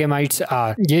एंड स्टेगेमाइट्स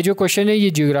आर, ये जो क्वेश्चन है ये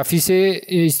ज्योग्राफी से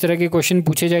इस तरह के क्वेश्चन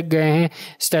पूछे जा गए हैं।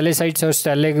 स्टेलेसाइट्स और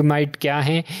स्टेलेगमाइट क्या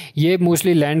हैं, ये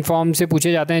मोस्टली लैंड फॉर्म से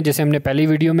पूछे जाते हैं। जैसे हमने पहली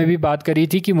वीडियो में भी बात करी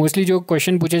थी कि मोस्टली जो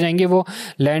क्वेश्चन पूछे जाएंगे वो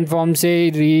लैंड फॉर्म से,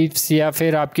 रीफ्स या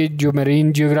फिर आपके जो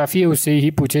मरीन ज्योग्राफी है उससे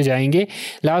ही पूछे जाएंगे।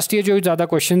 लास्ट ईयर जो ज़्यादा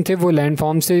क्वेश्चन थे वो लैंड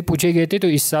फॉर्म से पूछे गए थे, तो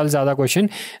इस साल ज़्यादा क्वेश्चन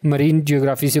मरीन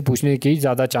ज्योग्राफी से पूछने की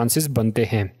ज़्यादा चांसेस बन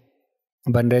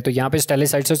रहे। तो यहाँ पे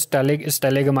स्टेलेसाइट्स और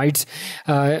स्टेलेगमाइट्स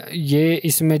ये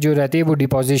इसमें जो रहते हैं वो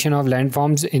deposition of land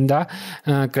forms in the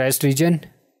crest reason.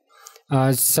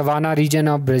 Savanna reason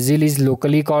of Brazil is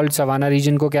locally called, savanna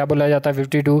reason को क्या बोला जाता है,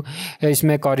 52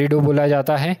 इसमें कॉरिडो बोला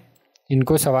जाता है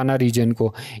इनको, सवाना रीजन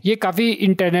को। ये काफ़ी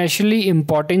इंटरनेशनली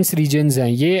इम्पॉर्टेंस रीजन्स हैं,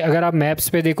 ये अगर आप मैप्स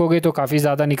पे देखोगे तो काफ़ी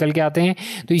ज़्यादा निकल के आते हैं,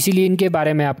 तो इसीलिए इनके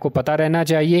बारे में आपको पता रहना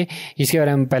चाहिए। इसके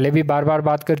बारे में हम पहले भी बार बार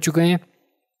बात कर चुके हैं।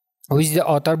 Who is the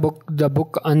author book the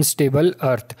book unstable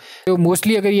अर्थ। तो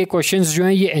मोस्टली अगर ये क्वेश्चंस जो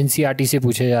हैं ये एनसीईआरटी से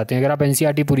पूछे जाते हैं। अगर आप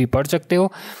एनसीईआरटी पूरी पढ़ सकते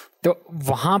हो तो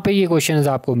वहाँ पे ये क्वेश्चंस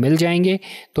आपको मिल जाएंगे,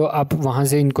 तो आप वहाँ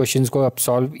से इन क्वेश्चंस को आप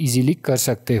सॉल्व इजीली कर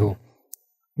सकते हो।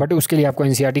 बट उसके लिए आपको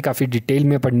एनसीईआरटी काफ़ी डिटेल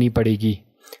में पढ़नी पड़ेगी।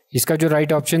 इसका जो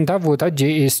राइट ऑप्शन था वो था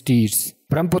J.A. स्टीर्स।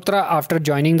 Brahmaputra after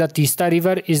joining the Teesta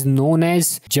river is known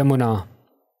as Jamuna.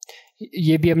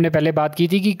 ये भी हमने पहले बात की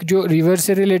थी कि जो रिवर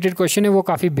से रिलेटेड क्वेश्चन है वो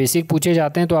काफ़ी बेसिक पूछे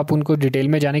जाते हैं, तो आप उनको डिटेल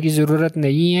में जाने की ज़रूरत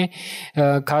नहीं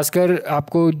है। खासकर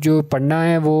आपको जो पढ़ना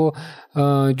है वो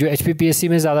जो HPPSC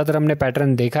में ज़्यादातर हमने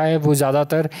पैटर्न देखा है वो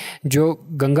ज़्यादातर जो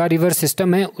गंगा रिवर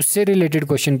सिस्टम है उससे रिलेटेड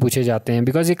क्वेश्चन पूछे जाते हैं,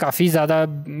 बिकॉज ये काफ़ी ज़्यादा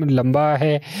लंबा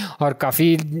है और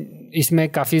इसमें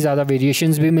काफ़ी ज़्यादा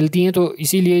वेरिएशंस भी मिलती हैं, तो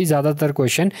इसीलिए ज़्यादातर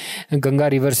क्वेश्चन गंगा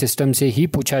रिवर सिस्टम से ही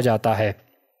पूछा जाता है।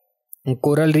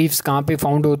 कोरल रीफ्स कहाँ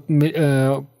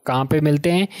पे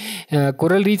मिलते हैं?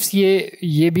 कोरल रीफ्स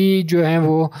ये भी जो हैं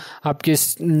वो आपके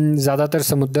ज़्यादातर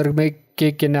समुद्र में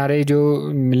के किनारे जो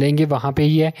मिलेंगे वहाँ पे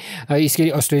ही है। इसके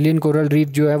ऑस्ट्रेलियन कोरल रीफ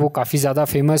जो है वो काफ़ी ज़्यादा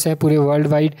फेमस है पूरे वर्ल्ड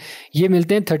वाइड। ये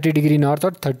मिलते हैं 30 डिग्री नॉर्थ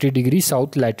और 30 डिग्री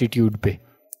साउथ लैटिट्यूड पे।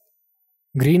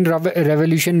 Green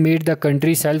revolution made the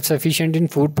country self sufficient in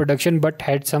food production but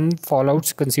had some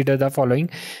फॉलोआउट्स, consider the following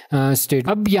state.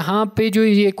 अब यहाँ पे जो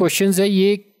ये क्वेश्चंस है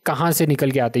ये कहाँ से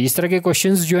निकल के आते हैं? इस तरह के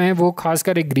क्वेश्चंस जो हैं वो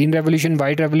खासकर एक green revolution,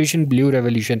 white revolution, blue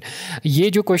revolution, ये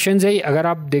जो क्वेश्चंस है अगर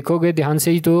आप देखोगे ध्यान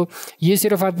से ही तो ये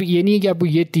सिर्फ आप ये नहीं है कि आपको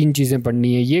ये 3 चीज़ें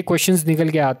पढ़नी है, ये क्वेश्चंस निकल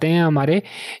के आते हैं हमारे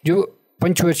जो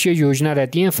पंचवर्षीय योजना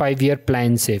रहती हैं 5 ईयर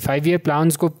प्लान से। 5 ईयर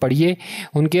प्लान्स को पढ़िए,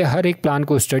 उनके हर एक प्लान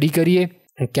को स्टडी करिए,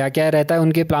 क्या क्या रहता है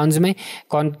उनके प्लान्स में,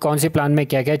 कौन से प्लान में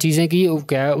क्या क्या चीज़ें की,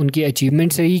 क्या उनकी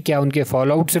अचीवमेंट्स रही, क्या उनके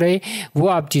फॉलोआउट्स रहे, वो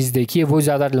आप चीज़ देखिए। वो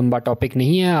ज़्यादा लंबा टॉपिक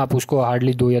नहीं है, आप उसको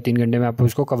हार्डली 2 या 3 घंटे में आप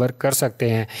उसको कवर कर सकते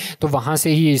हैं, तो वहाँ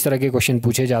से ही इस तरह के क्वेश्चन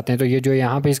पूछे जाते हैं। तो ये जो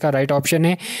यहाँ पे इसका राइट ऑप्शन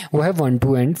है वो है 1,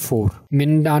 2 एंड 4।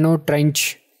 मिंडानो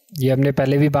ट्रेंच, ये हमने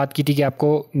पहले भी बात की थी कि आपको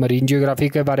मरीन जियोग्राफी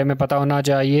के बारे में पता होना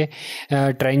चाहिए।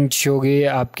 ट्रेंच हो गए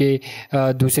आपके,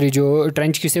 दूसरी जो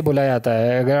ट्रेंच किसे बोला जाता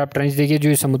है, अगर आप ट्रेंच देखिए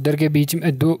जो समुद्र के बीच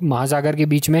में, 2 महासागर के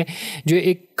बीच में जो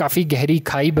एक काफ़ी गहरी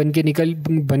खाई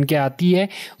बन के आती है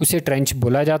उसे ट्रेंच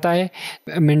बोला जाता है।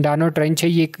 मिंडानो ट्रेंच है,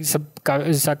 ये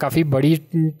काफ़ी बड़ी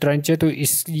ट्रेंच है, तो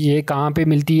ये कहाँ पे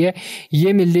मिलती है?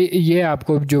 ये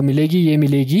आपको जो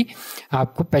मिलेगी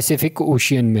आपको पैसिफिक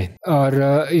ओशियन में।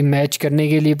 और मैच करने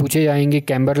के लिए पूछे जाएंगे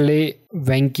कैम्बरले,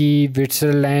 वेंकी,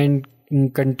 विट्सरलैंड,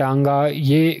 कंटांगा,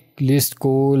 ये लिस्ट,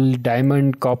 कोल,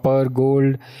 डायमंड, कॉपर,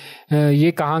 गोल्ड,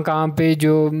 ये कहाँ पे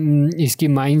जो इसकी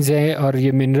माइंस हैं और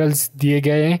ये मिनरल्स दिए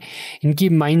गए हैं, इनकी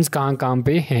माइंस कहाँ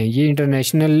पे हैं, ये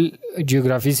इंटरनेशनल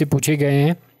जियोग्राफी से पूछे गए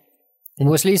हैं।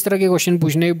 मोस्टली इस तरह के क्वेश्चन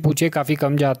पूछे काफ़ी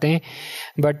कम जाते हैं,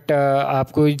 बट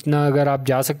आपको इतना अगर आप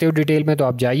जा सकते हो डिटेल में तो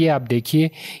आप जाइए, आप देखिए।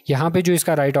 यहाँ पे जो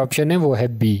इसका राइट ऑप्शन है वो है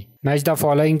B. Match the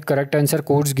following correct answer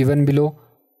codes given below.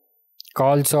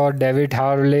 Calls और David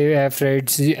Harley,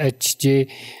 friends, H.J.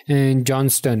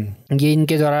 Johnston, ये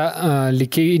इनके द्वारा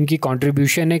लिखी इनकी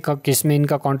कंट्रीब्यूशन है, किस में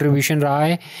इनका कंट्रीब्यूशन रहा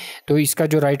है, तो इसका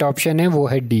जो राइट ऑप्शन है वो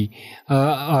है डी।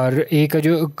 और एक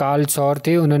जो कार्ल सॉर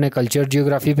थे उन्होंने कल्चर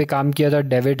जियोग्राफी पे काम किया था।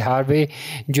 डेविड हार्वे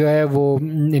जो है वो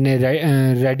इन्हें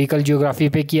रेडिकल जियोग्राफी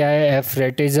पे किया है। F.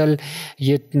 रेटेजल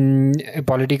ये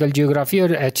पॉलिटिकल जियोग्राफी,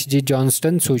 और H.J.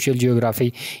 Johnston social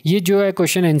geography. ये जो है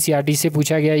क्वेश्चन NCERT से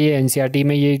पूछा गया, ये NCERT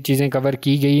में ये चीज़ें कवर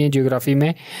की गई हैं ज्योग्राफी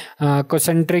में।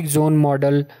 Concentric zone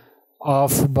model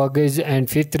of Berg's and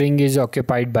fifth ring is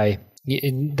occupied by,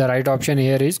 the right option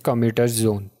here is commuters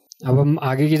zone. अब हम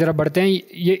आगे की तरफ बढ़ते हैं।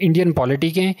 ये इंडियन पॉलिटी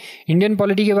के हैं। इंडियन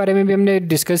पॉलिटी के बारे में भी हमने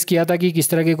डिस्कस किया था कि किस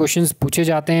तरह के क्वेश्चंस पूछे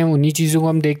जाते हैं। उन्हीं चीज़ों को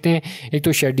हम देखते हैं। एक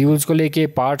तो शेड्यूल्स को लेके,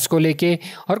 पार्ट्स को लेके,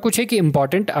 और कुछ एक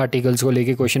इंपॉर्टेंट आर्टिकल्स को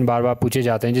लेके क्वेश्चन बार बार पूछे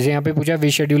जाते हैं। जैसे यहाँ पे पूछा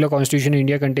विच schedule of constitution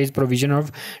India contains provision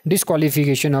of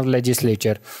disqualification of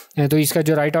legislature, तो इसका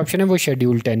जो राइट ऑप्शन है वो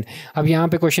शेड्यूल 10। अब यहाँ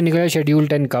पे क्वेश्चन निकला शेड्यूल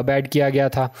 10 कब ऐड किया गया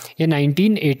था? ये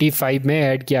 1985 में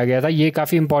ऐड किया गया था। ये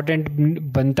काफ़ी इंपॉर्टेंट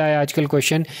बनता है आजकल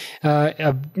क्वेश्चन।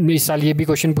 अब इस साल ये भी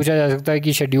क्वेश्चन पूछा जा सकता है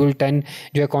कि शेड्यूल 10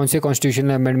 जो है कौन से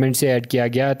कॉन्स्टिट्यूशनल अमेंडमेंट से ऐड किया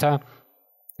गया था,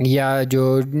 या जो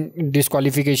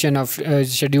डिस्क्वालिफिकेशन ऑफ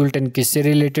शेड्यूल 10 किससे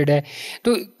रिलेटेड है।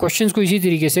 तो क्वेश्चंस को इसी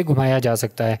तरीके से घुमाया जा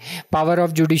सकता है। Power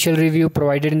of judicial review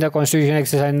provided in the constitution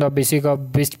exercise the basic of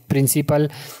best principal,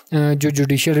 जो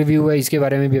जुडिशियल रिव्यू है इसके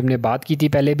बारे में भी हमने बात की थी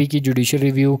पहले भी कि जुडिशियल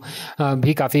रिव्यू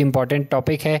भी काफ़ी इंपॉर्टेंट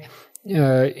टॉपिक है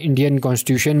इंडियन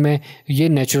कॉन्स्टिट्यूशन में। ये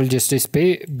नेचुरल जस्टिस पे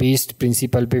बेस्ड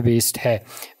प्रिंसिपल पे बेस्ड है।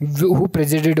 Who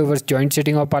president over joint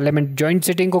sitting of parliament, joint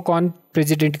sitting को कौन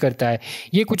प्रेसिडेंट करता है?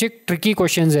 ये कुछ एक ट्रिकी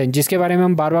क्वेश्चंस हैं जिसके बारे में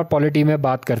हम बार बार पॉलिटी में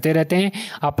बात करते रहते हैं।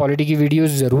 आप पॉलिटी की वीडियोस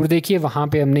ज़रूर देखिए, वहाँ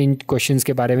पे हमने इन क्वेश्चंस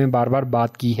के बारे में बार बार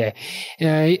बात की है।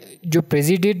 जो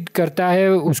प्रेसिडेंट करता है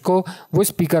उसको वो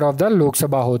स्पीकर ऑफ द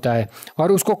लोकसभा होता है,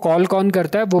 और उसको कॉल कौन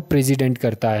करता है? वो प्रेसिडेंट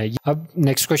करता है। अब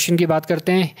नेक्स्ट क्वेश्चन की बात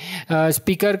करते हैं।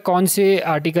 स्पीकर कौन से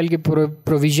आर्टिकल के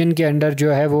प्रोविजन के अंडर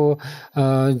जो है वो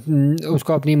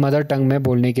उसको अपनी मदर टंग में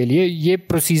बोलने के लिए, ये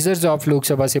प्रोसीजर्स ऑफ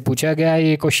लोकसभा से पूछा गया है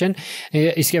ये क्वेश्चन।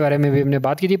 इसके बारे में भी हमने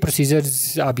बात की थी।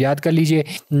 प्रोसीजर्स आप याद कर लीजिए।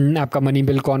 आपका मनी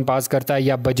बिल कौन पास करता है,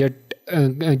 या बजट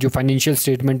जो फाइनेंशियल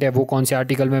स्टेटमेंट है वो कौन से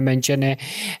आर्टिकल में मेंशन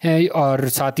है, और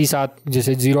साथ ही साथ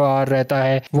जैसे 0R रहता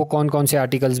है वो कौन कौन से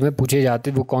आर्टिकल्स में पूछे जाते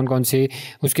हैं, वो कौन कौन से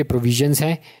उसके प्रोविजंस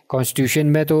हैं कॉन्स्टिट्यूशन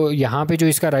में। तो यहाँ पे जो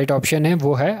इसका राइट ऑप्शन है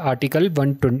वो है आर्टिकल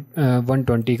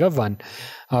 120 का 1।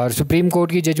 और सुप्रीम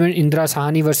कोर्ट की judgement Indira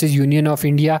Sahni versus union of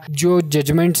India, जो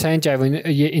जजमेंट्स हैं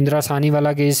चाहे ये इंदिरा साहनी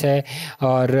वाला केस है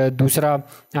और दूसरा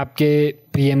आपके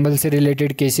प्रीएम्बल से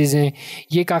रिलेटेड केसेस हैं,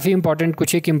 ये काफ़ी इंपॉर्टेंट,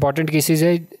 कुछ एक इम्पॉर्टेंट केसेस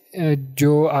है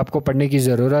जो आपको पढ़ने की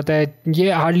ज़रूरत है।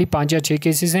 ये हार्डली 5 या 6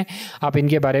 केसेस हैं, आप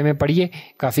इनके बारे में पढ़िए,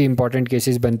 काफ़ी इंपॉर्टेंट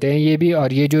केसेस बनते हैं ये भी।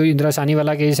 और ये जो इंदिरा साहनी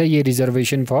वाला केस है ये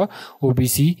रिजर्वेशन फॉर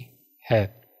ओबीसी है।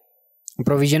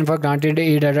 Provision for granted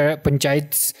add, panchayat,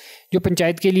 जो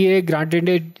पंचायत के लिए ग्रांटेड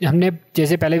एड, हमने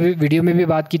जैसे पहले वीडियो में भी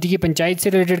बात की थी कि पंचायत से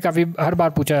रिलेटेड काफ़ी हर बार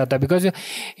पूछा जाता है, बिकॉज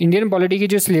इंडियन पॉलिटी के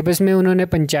जो सिलेबस में उन्होंने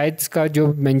पंचायत का जो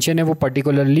मेंशन है वो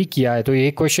पर्टिकुलरली किया है। तो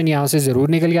ये क्वेश्चन यहाँ से ज़रूर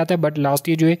निकल गया था, बट लास्ट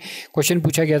ये जो है क्वेश्चन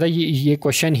पूछा गया था ये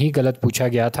क्वेश्चन ही गलत पूछा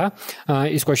गया था।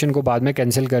 इस क्वेश्चन को बाद में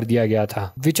कैंसिल कर दिया गया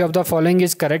था। Which of the following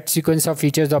is correct sequence of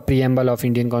features of preamble of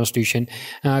Indian constitution.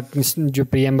 जो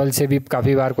प्रीएम्बल से भी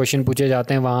काफ़ी बार क्वेश्चन पूछे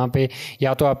जाते हैं, वहाँ पे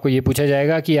या तो आपको ये पूछा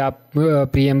जाएगा कि आप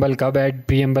प्रीएम्बल कब ऐड,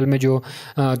 प्रीएम्बल में जो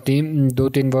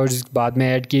 2-3 वर्ड्स बाद में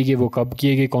ऐड किए गए वो कब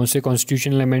किए गए, कौन से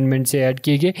कॉन्स्टिट्यूशनल अमेंडमेंट से ऐड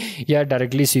किए गए, या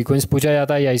डायरेक्टली सीक्वेंस पूछा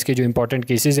जाता है, या इसके जो इंपॉर्टेंट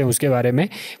केसेस हैं उसके बारे में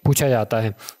पूछा जाता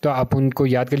है। तो आप उनको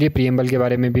याद कर लिए। प्रीएम्बल के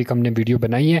बारे में भी हमने वीडियो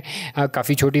बनाई है,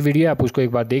 काफ़ी छोटी वीडियो है, आप उसको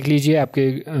एक बार देख लीजिए, आपके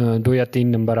 2 या 3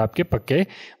 नंबर आपके पक्के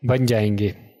बन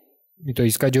जाएंगे। तो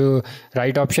इसका जो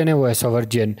राइट ऑप्शन है वो है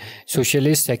sovereign,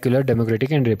 socialist, secular,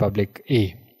 democratic and Republic,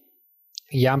 ए।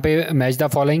 यहाँ पे मैच द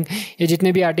फॉलोइंग, ये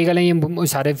जितने भी आर्टिकल हैं ये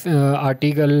सारे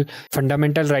आर्टिकल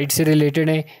फंडामेंटल राइट से रिलेटेड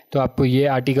हैं। तो आपको ये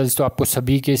आर्टिकल्स तो आपको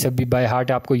सभी के सभी बाय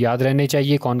हार्ट आपको याद रहने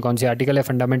चाहिए। कौन कौन से आर्टिकल है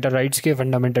फंडामेंटल राइट्स के,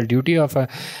 fundamental duty of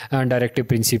directive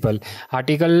principle,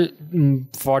 article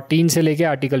 14 से लेके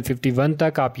आर्टिकल 51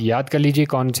 तक आप याद कर लीजिए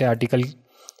कौन से आर्टिकल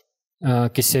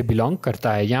किससे बिलोंग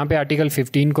करता है। यहाँ पे आर्टिकल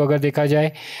 15 को अगर देखा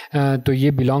जाए तो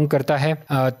ये बिलोंग करता है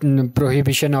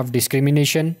प्रोहिबिशन ऑफ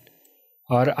डिस्क्रिमिनेशन,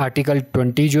 और आर्टिकल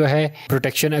 20 जो है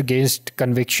प्रोटेक्शन अगेंस्ट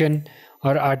कन्विक्शन,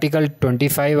 और आर्टिकल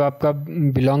 25 आपका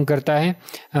बिलोंग करता है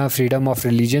फ्रीडम ऑफ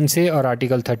रिलीजन से, और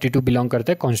आर्टिकल 32 बिलोंग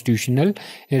करता है कॉन्स्टिट्यूशनल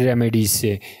रेमेडीज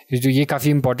से। जो ये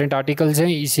काफ़ी इंपॉर्टेंट आर्टिकल्स हैं,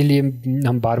 इसीलिए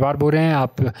हम बार बार बोल रहे हैं,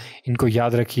 आप इनको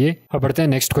याद रखिए। अब बढ़ते हैं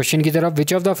नेक्स्ट क्वेश्चन की तरफ।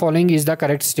 Which of the following is the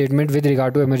correct statement with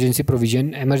regard to emergency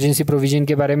provision. Emergency provision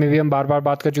के बारे में भी हम बार बार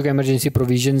बात कर चुके हैं। इमरजेंसी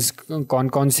प्रोविजन्स कौन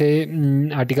कौन से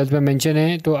आर्टिकल्स में मेंशन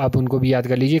है, तो आप उनको भी याद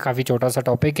कर लीजिए, काफ़ी छोटा सा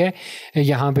टॉपिक है।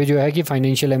 यहाँ पे जो है कि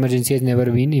financial emergency has never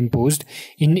been imposed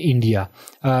in India.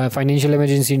 Financial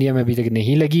emergency India में अभी तक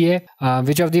नहीं लगी है।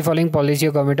 Which of the following policy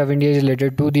of government of India is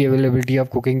related to the availability of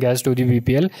cooking gas to the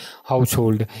BPL house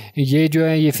hold. ये जो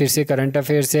है ये फिर से करंट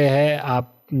अफेयर से है।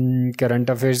 आप करंट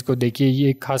अफेयर्स को देखिए,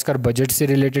 ये खासकर बजट से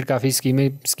रिलेटेड काफ़ी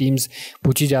स्कीम्स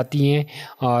पूछी जाती हैं,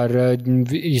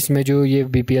 और इसमें जो ये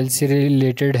बीपीएल से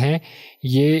रिलेटेड हैं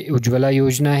ये उज्ज्वला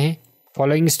योजना है,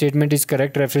 following statement is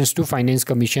correct reference to finance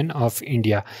commission of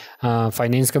India.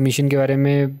 Finance commission के बारे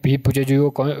में भी पूछे, जो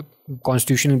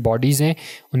कॉन्स्टिट्यूशनल बॉडीज़ हैं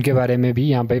उनके बारे में भी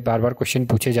यहाँ पे बार बार क्वेश्चन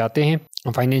पूछे जाते हैं।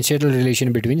 Financial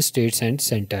relation between states and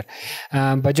centre.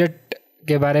 Budget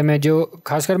के बारे में जो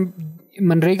खासकर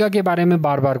मनरेगा के बारे में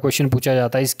बार बार क्वेश्चन पूछा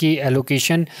जाता है, इसकी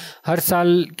एलोकेशन हर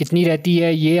साल कितनी रहती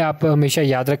है, ये आप हमेशा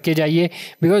याद रख के जाइए।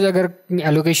 बिकॉज अगर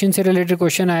एलोकेशन से रिलेटेड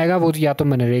क्वेश्चन आएगा वो या तो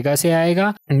मनरेगा से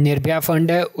आएगा। निर्भया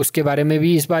फंड है, उसके बारे में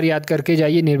भी इस बार याद करके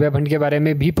जाइए। निर्भया फंड के बारे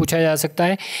में भी पूछा जा सकता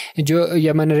है जो,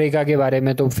 या मनरेगा के बारे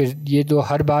में। तो फिर ये तो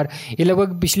हर बार, ये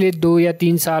लगभग पिछले 2 या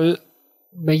 3 साल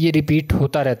में ये रिपीट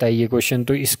होता रहता है ये क्वेश्चन,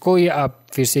 तो इसको ये आप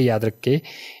फिर से याद रख के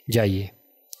जाइए।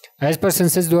 As per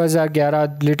census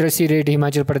 2011 literacy rate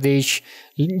Himachal Pradesh,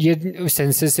 ये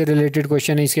सेंसस से रिलेटेड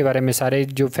क्वेश्चन है, इसके बारे में सारे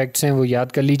जो फैक्ट्स हैं वो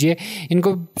याद कर लीजिए।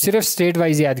 इनको सिर्फ स्टेट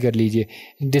वाइज याद कर लीजिए,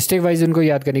 डिस्ट्रिक्ट वाइज उनको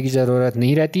याद करने की ज़रूरत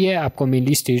नहीं रहती है। आपको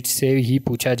मेनली स्टेट से ही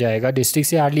पूछा जाएगा, डिस्ट्रिक्ट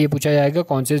से हार्डली ये पूछा जाएगा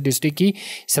कौन से डिस्ट्रिक्ट की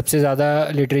सबसे ज़्यादा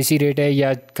लिटरेसी रेट है,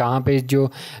 या कहाँ पे जो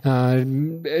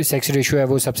सेक्स रेशो है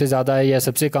वो सबसे ज़्यादा है या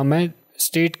सबसे कम है।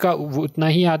 स्टेट का वो उतना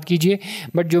ही याद कीजिए,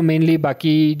 बट जो मेनली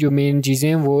बाकी जो मेन चीज़ें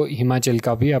हैं वो हिमाचल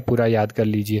का भी आप पूरा याद कर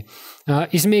लीजिए।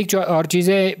 इसमें एक और चीज़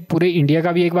है, पूरे इंडिया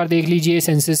का भी एक बार देख लीजिए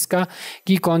सेंसस का,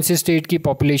 कि कौन से स्टेट की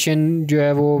पॉपुलेशन जो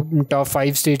है वो टॉप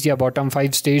 5 स्टेट्स या बॉटम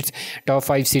 5 स्टेट्स, टॉप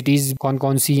 5 सिटीज़ कौन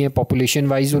कौन सी हैं पॉपुलेशन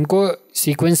वाइज, उनको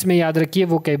सीक्वेंस में याद रखिए।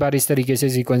 वो कई बार इस तरीके से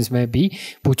सीक्वेंस में भी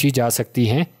पूछी जा सकती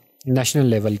हैं नेशनल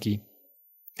लेवल की।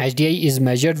 HDI is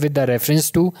measured with the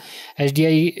reference to.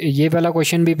 HDI, ये वाला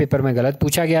क्वेश्चन भी पेपर में गलत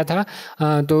पूछा गया था,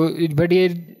 तो बट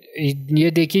ये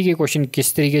देखिए कि क्वेश्चन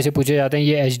किस तरीके से पूछे जाते हैं।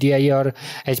 ये HDI और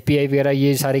HPI वगैरह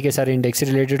ये सारे के सारे इंडेक्स से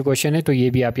रिलेटेड क्वेश्चन है, तो ये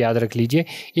भी आप याद रख लीजिए।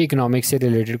 ये इकोनॉमिक्स से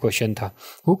रिलेटेड क्वेश्चन था।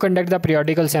 Who conduct the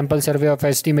periodical sample survey of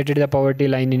estimated the poverty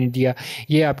line in India.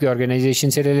 ये आपकी ऑर्गेनाइजेशन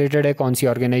से रिलेटेड है, कौन सी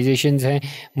ऑर्गेनाइजेशन हैं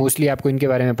मोस्टली आपको इनके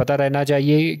बारे में पता रहना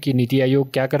चाहिए कि नीति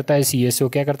आयोग क्या करता है, CSO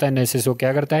क्या करता है, NSSO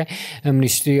क्या करता है,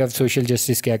 मिनिस्ट्री ऑफ सोशल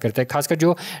जस्टिस क्या करता है। खासकर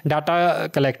जो डाटा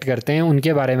कलेक्ट करते हैं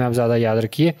उनके बारे में आप ज़्यादा याद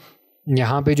रखिए।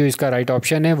 यहाँ पे जो इसका राइट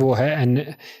ऑप्शन है वो है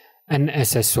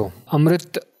NSSO।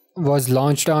 Amrit was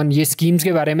launched on, ये स्कीम्स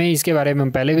के बारे में, इसके बारे में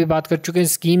हम पहले भी बात कर चुके हैं।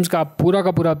 स्कीम्स का आप पूरा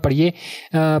का पूरा पढ़िए,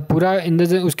 पूरा इन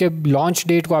द उसके लॉन्च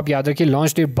डेट को आप याद रखिए।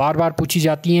 लॉन्च डेट बार बार पूछी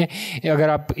जाती हैं। अगर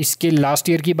आप इसके लास्ट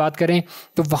ईयर की बात करें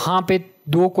तो वहाँ पे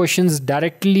 2 क्वेश्चंस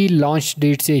डायरेक्टली लॉन्च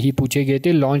डेट से ही पूछे गए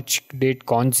थे। लॉन्च डेट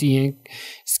कौन सी हैं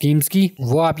स्कीम्स की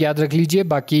वो आप याद रख लीजिए।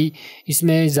 बाकी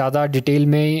इसमें ज़्यादा डिटेल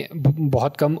में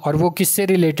बहुत कम, और वो किससे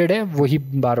रिलेटेड है वही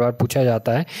बार बार पूछा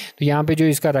जाता है। तो यहाँ पे जो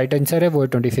इसका राइट आंसर है वो है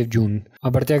 25 जून।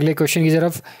 अब बढ़ते अगले क्वेश्चन की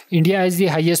तरफ। India has the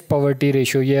highest poverty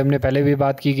ratio, ये हमने पहले भी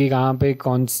बात की कि कहाँ पे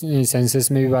कौन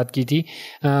सेंसस में भी बात की थी।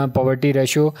 पॉवर्टी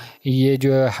रेशो ये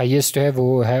जो हाईएस्ट है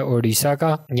वो है उड़ीसा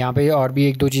का। यहाँ पे और भी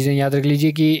 1-2 चीज़ें याद रख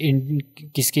लीजिए कि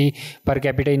किसकी पर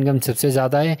कैपिटा इनकम सबसे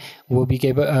ज़्यादा है, वो भी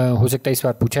हो सकता है इस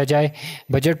बार पूछा जाए।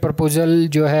 बजट प्रपोजल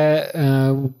जो है,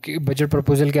 बजट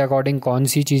प्रपोजल के अकॉर्डिंग कौन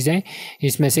सी चीज़ें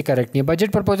इसमें से करेक्ट नहीं है।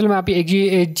 बजट प्रपोजल में आप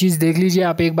एक चीज़ देख लीजिए,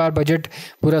 आप एक बार बजट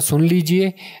पूरा सुन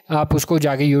लीजिए, आप उसको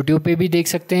जाके यूट्यूब पे भी देख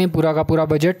सकते हैं। पूरा का पूरा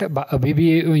बजट अभी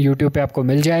भी यूट्यूब पे आपको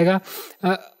मिल जाएगा।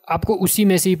 आपको उसी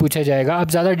में से ही पूछा जाएगा, आप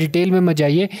ज़्यादा डिटेल में मत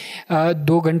जाइए।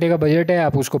 2 घंटे का बजट है,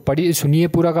 आप उसको पढ़िए, सुनिए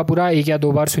पूरा का पूरा, 1 या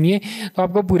 2 बार सुनिए, तो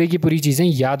आपको पूरी की पूरी चीज़ें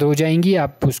याद हो जाएंगी।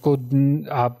 आपको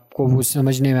वो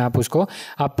समझने में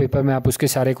आप पेपर में आप उसके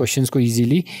सारे क्वेश्चंस को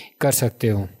इजीली कर सकते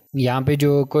हो। यहाँ पे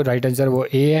जो राइट आंसर वो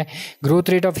ए है। Growth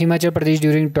rate of Himachal Pradesh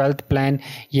during 12th plan,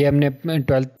 ये हमने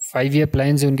 12th 5 ईयर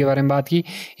प्लान से उनके बारे में बात की।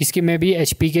 इसके में भी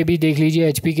HP के भी देख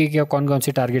लीजिए, HP के क्या कौन कौन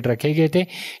से टारगेट रखे गए थे।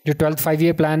 जो 12th 5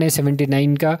 ईयर प्लान है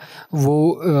 79 का,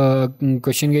 वो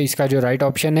क्वेश्चन इसका जो राइट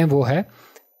ऑप्शन है वो है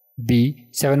B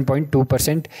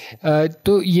 7.2%।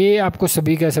 तो ये आपको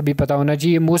सभी का सभी पता होना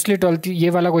चाहिए। मोस्टली 12th ये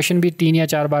वाला क्वेश्चन भी 3 या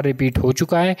 4 बार रिपीट हो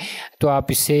चुका है, तो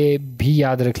आप इससे भी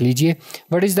याद रख लीजिए।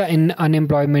 What is the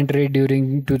unemployment rate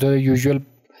during to the usual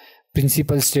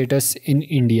principal status in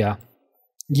India.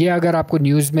 ये अगर आपको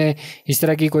न्यूज़ में इस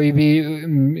तरह की कोई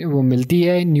भी वो मिलती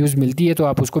है, न्यूज़ मिलती है, तो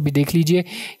आप उसको भी देख लीजिए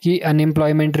कि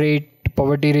अनएम्प्लॉयमेंट रेट,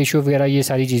 पॉवर्टी रेशियो वगैरह ये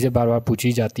सारी चीज़ें बार बार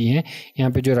पूछी जाती हैं।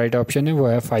 यहाँ पे जो राइट ऑप्शन है वो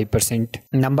है 5%।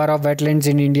 Number of wetlands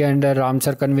in India under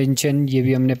Ramsar convention, ये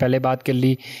भी हमने पहले बात कर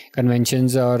ली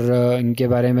कन्वेंशंस और इनके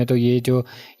बारे में। तो ये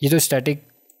तो स्टैटिक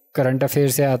करंट अफेयर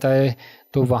से आता है,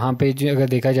 तो वहाँ पे अगर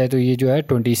देखा जाए तो ये जो है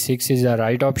 26 is the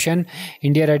right option.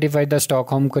 India ratified the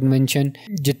Stockholm convention,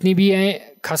 जितनी भी हैं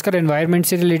खासकर एनवायरनमेंट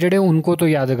से रिलेटेड है उनको तो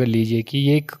याद कर लीजिए कि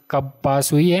ये कब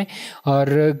पास हुई है और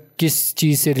किस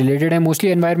चीज़ से रिलेटेड है। मोस्टली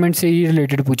एनवायरनमेंट से ही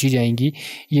रिलेटेड पूछी जाएंगी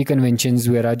ये कन्वेंशंस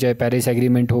वगैरह। चाहे पेरिस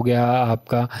एग्रीमेंट हो गया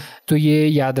आपका, तो ये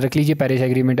याद रख लीजिए। पेरिस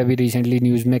एग्रीमेंट अभी रिसेंटली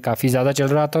न्यूज़ में काफ़ी ज़्यादा चल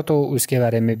रहा था, तो उसके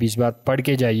बारे में भी इस बात पढ़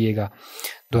के जाइएगा।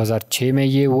 2006 में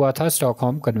ये हुआ था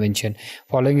Stockholm convention.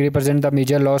 Following represent the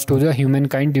major loss to the human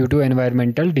kind due to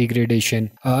environmental degradation.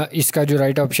 इसका जो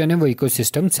राइट ऑप्शन है वो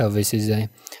इकोसिस्टम सर्विसेज है।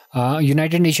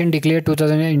 United nation declare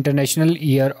 2000 international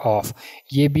year of.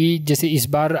 ये भी जैसे इस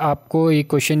बार आपको एक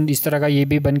क्वेश्चन इस तरह का ये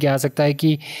भी बन के आ सकता है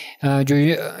कि जो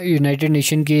यूनाइटेड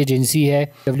नेशन की एजेंसी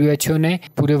है WHO ने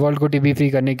पूरे वर्ल्ड को टीबी फ्री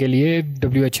करने के लिए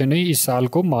WHO ने इस साल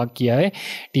को मार्क किया है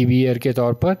टीबी ईयर के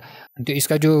तौर पर। तो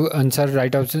इसका जो आंसर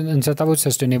राइट आंसर था वो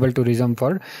सस्टेनेबल टूरिज्म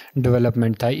फॉर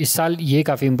डेवलपमेंट था इस साल। ये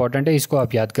काफ़ी इंपॉर्टेंट है, इसको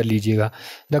आप याद कर लीजिएगा।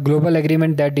 The global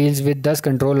agreement that deals with the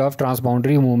control of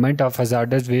ट्रांसबाउंडरी movement of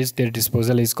hazardous waste their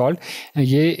disposal is called.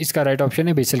 ये इसका राइट ऑप्शन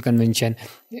है बेसल कन्वेंशन।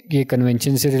 ये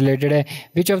कन्वेंशन से रिलेटेड है।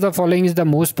 Which of the following is the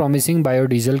most promising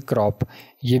biodiesel crop.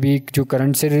 ये भी जो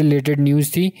current से रिलेटेड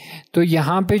न्यूज़ थी। तो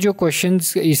यहाँ पे जो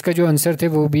क्वेश्चंस इसका जो आंसर थे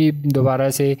वो भी दोबारा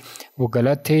से वो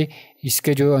गलत थे।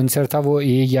 इसके जो आंसर था वो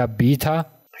ए या बी था,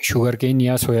 शुगर केन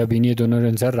या सोयाबीन, ये दोनों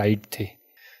आंसर राइट थे।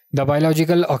 The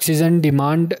biological oxygen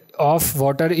demand of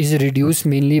water is reduce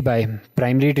mainly by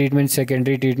primary treatment,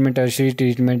 secondary treatment, tertiary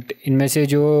treatment. इनमें से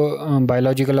जो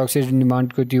बायोलॉजिकल ऑक्सीजन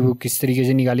डिमांड होती है वो किस तरीके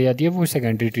से निकाली जाती है, वो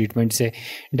सेकेंडरी ट्रीटमेंट से।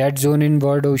 Dead zone in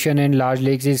world ocean and large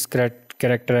lakes is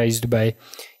characterised bye.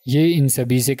 ये इन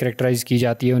सभी से करेक्टराइज की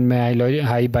जाती है। उनमें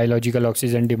हाई बायोलॉजिकल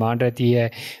ऑक्सीजन डिमांड रहती है,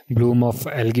 ब्लूम ऑफ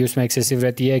एल्गी उसमें एक्सेसिव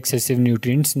रहती है, एक्सेसिव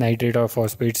न्यूट्रिएंट्स, नाइट्रेट और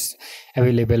फॉस्फेट्स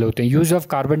अवेलेबल होते हैं। Use of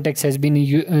carbon tax has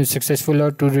been successful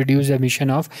और to reduce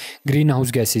emission of green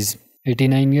house gases.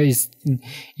 89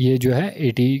 ये जो है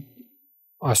 80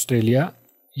 ऑस्ट्रेलिया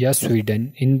या स्वीडन,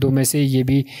 इन दो में से ये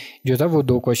भी जो था वो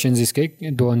दो क्वेश्चंस इसके,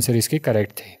 दो आंसर इसके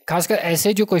करेक्ट थे। खासकर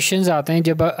ऐसे जो क्वेश्चंस आते हैं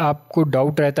जब आपको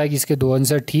डाउट रहता है कि इसके दो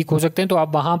आंसर ठीक हो सकते हैं तो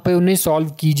आप वहाँ पे उन्हें सॉल्व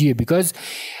कीजिए। बिकॉज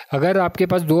अगर आपके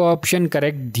पास दो ऑप्शन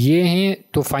करेक्ट दिए हैं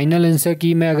तो फाइनल आंसर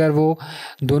की में अगर वो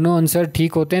दोनों आंसर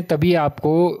ठीक होते हैं तभी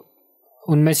आपको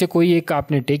उनमें से कोई एक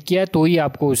आपने टेक किया तो ही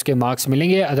आपको उसके मार्क्स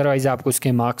मिलेंगे, अदरवाइज़ आपको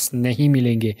उसके मार्क्स नहीं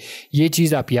मिलेंगे। ये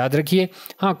चीज़ आप याद रखिए।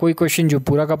 हाँ, कोई क्वेश्चन जो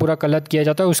पूरा का पूरा गलत किया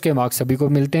जाता है उसके मार्क्स सभी को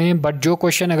मिलते हैं, बट जो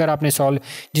क्वेश्चन अगर आपने सॉल्व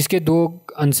जिसके दो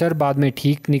आंसर बाद में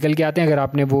ठीक निकल के आते हैं, अगर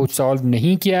आपने वो सॉल्व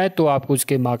नहीं किया है तो आपको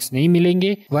उसके मार्क्स नहीं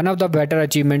मिलेंगे। One of the better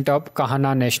achievement of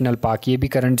Kanha national park, ये भी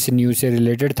करंट से न्यूज़ से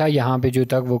रिलेटेड था। यहाँ पे जो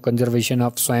था वो कंजर्वेशन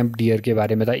ऑफ स्वैम्प डियर के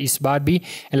बारे में था। इस बार भी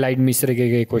एलाइड मिश्र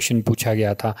के क्वेश्चन पूछा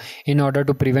गया था। In order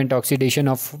to prevent oxidation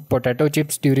of potato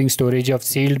chips during storage of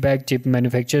sealed bag chip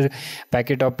manufacture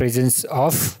packet of presence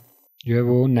of जो है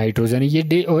वो नाइट्रोजन। ये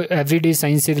एवरीडे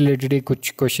साइंस से रिलेटेड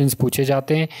कुछ क्वेश्चंस पूछे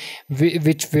जाते हैं।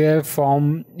 विच where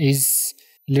form is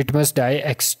litmus die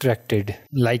extracted,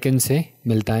 lichen से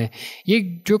मिलता है। ये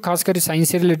जो खासकर साइंस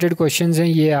से रिलेटेड क्वेश्चंस हैं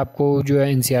ये आपको जो है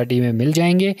एनसीईआरटी में मिल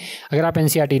जाएंगे। अगर आप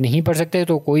एनसीईआरटी नहीं पढ़ सकते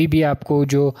तो कोई भी आपको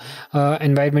जो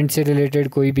एनवायरनमेंट से रिलेटेड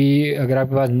कोई भी अगर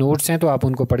आपके पास नोट्स हैं तो आप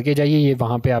उनको पढ़ के जाइए, ये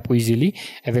वहाँ पे आपको इजीली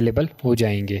अवेलेबल हो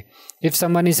जाएंगे। If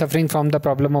someone is suffering from the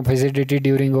problem of acidity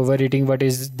during over eating, what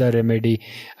is the remedy.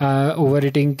 Over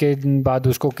eating के बाद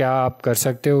उसको क्या आप कर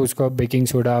सकते हो, उसको बेकिंग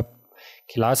सोडा आप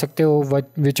खिला सकते हो।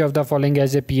 Which of the following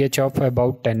as a pH of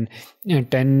about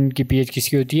 10 की पीएच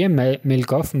किसकी होती है,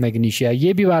 मिल्क ऑफ मैग्नीशिया।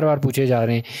 ये भी बार बार पूछे जा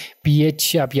रहे हैं।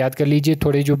 पीएच आप याद कर लीजिए,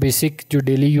 थोड़े जो बेसिक जो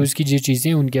डेली यूज़ की जो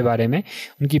चीज़ें उनके बारे में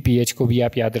उनकी पीएच को भी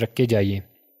आप याद रख के जाइए।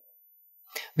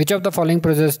 Which of the following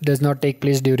process does not take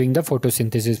place during the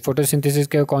photosynthesis. Photosynthesis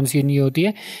के कौन सी नहीं होती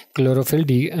है, chlorophyll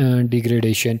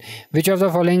degradation. Which of the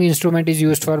following instrument is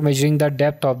used for measuring the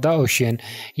depth of the ocean.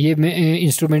 ये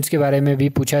इंस्ट्रूमेंट्स के बारे में भी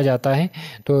पूछा जाता है।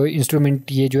 तो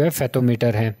इंस्ट्रूमेंट ये जो है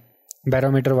फेथोमीटर है।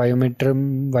 बैरोमीटर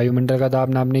वायुमंडल का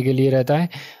दाब नापने के लिए रहता है।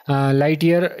 Light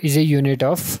year is a unit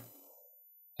of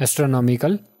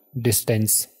astronomical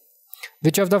distance.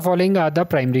 Which of the following are the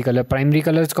primary colour. Primary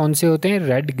colours कौन से होते हैं,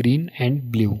 red, green and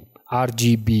blue,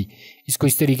 RGB। इसको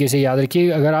इस तरीके से याद रखिए।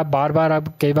 अगर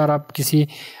आप कई बार आप किसी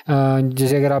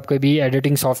जैसे अगर आप कभी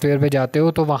एडिटिंग सॉफ्टवेयर पे जाते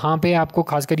हो तो वहाँ पे आपको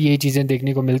खासकर ये चीज़ें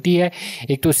देखने को मिलती है।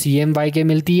 एक तो CMYK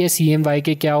मिलती है।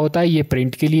 CMYK क्या होता है, ये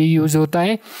प्रिंट के लिए यूज़ होता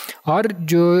है। और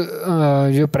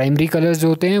जो प्राइमरी कलर्स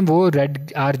होते हैं वो रेड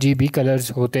RGB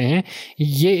कलर्स होते हैं।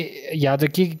 ये याद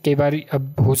रखिए। कई बार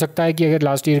अब हो सकता है कि अगर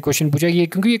लास्ट ईयर क्वेश्चन पूछा गया,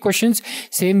 क्योंकि ये क्वेश्चन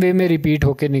सेम वे में रिपीट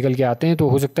होकर निकल के आते हैं, तो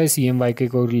हो सकता है CMYK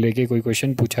को लेके कोई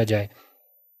क्वेश्चन पूछा जाए।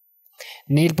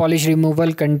 Nail polish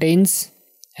removal contains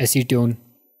acetone.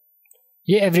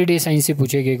 ये एवरीडे साइंस से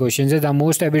पूछे गए क्वेश्चन है। The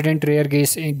most evident rare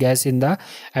gas in the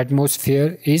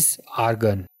atmosphere is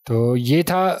argon. तो ये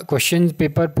था क्वेश्चन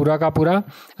पेपर पूरा का पूरा।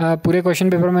 पूरे क्वेश्चन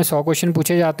पेपर में 100 क्वेश्चन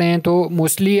पूछे जाते हैं, तो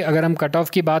मोस्टली अगर हम कट ऑफ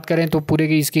की बात करें तो पूरे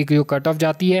की इसकी जो कट ऑफ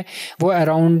जाती है वो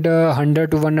अराउंड 100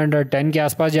 to 110 के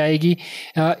आसपास जाएगी।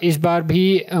 इस बार भी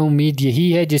उम्मीद यही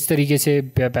है, जिस तरीके से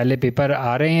पहले पेपर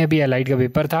आ रहे हैं, अभी एलाइड का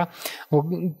पेपर था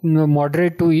वो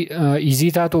मॉडरेट टू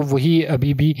ईजी था, तो वही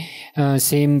अभी भी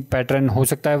सेम पैटर्न हो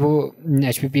सकता है वो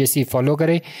HPPSC फॉलो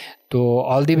करे। तो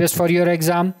all the best for your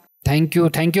exam.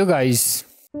 Thank you guys.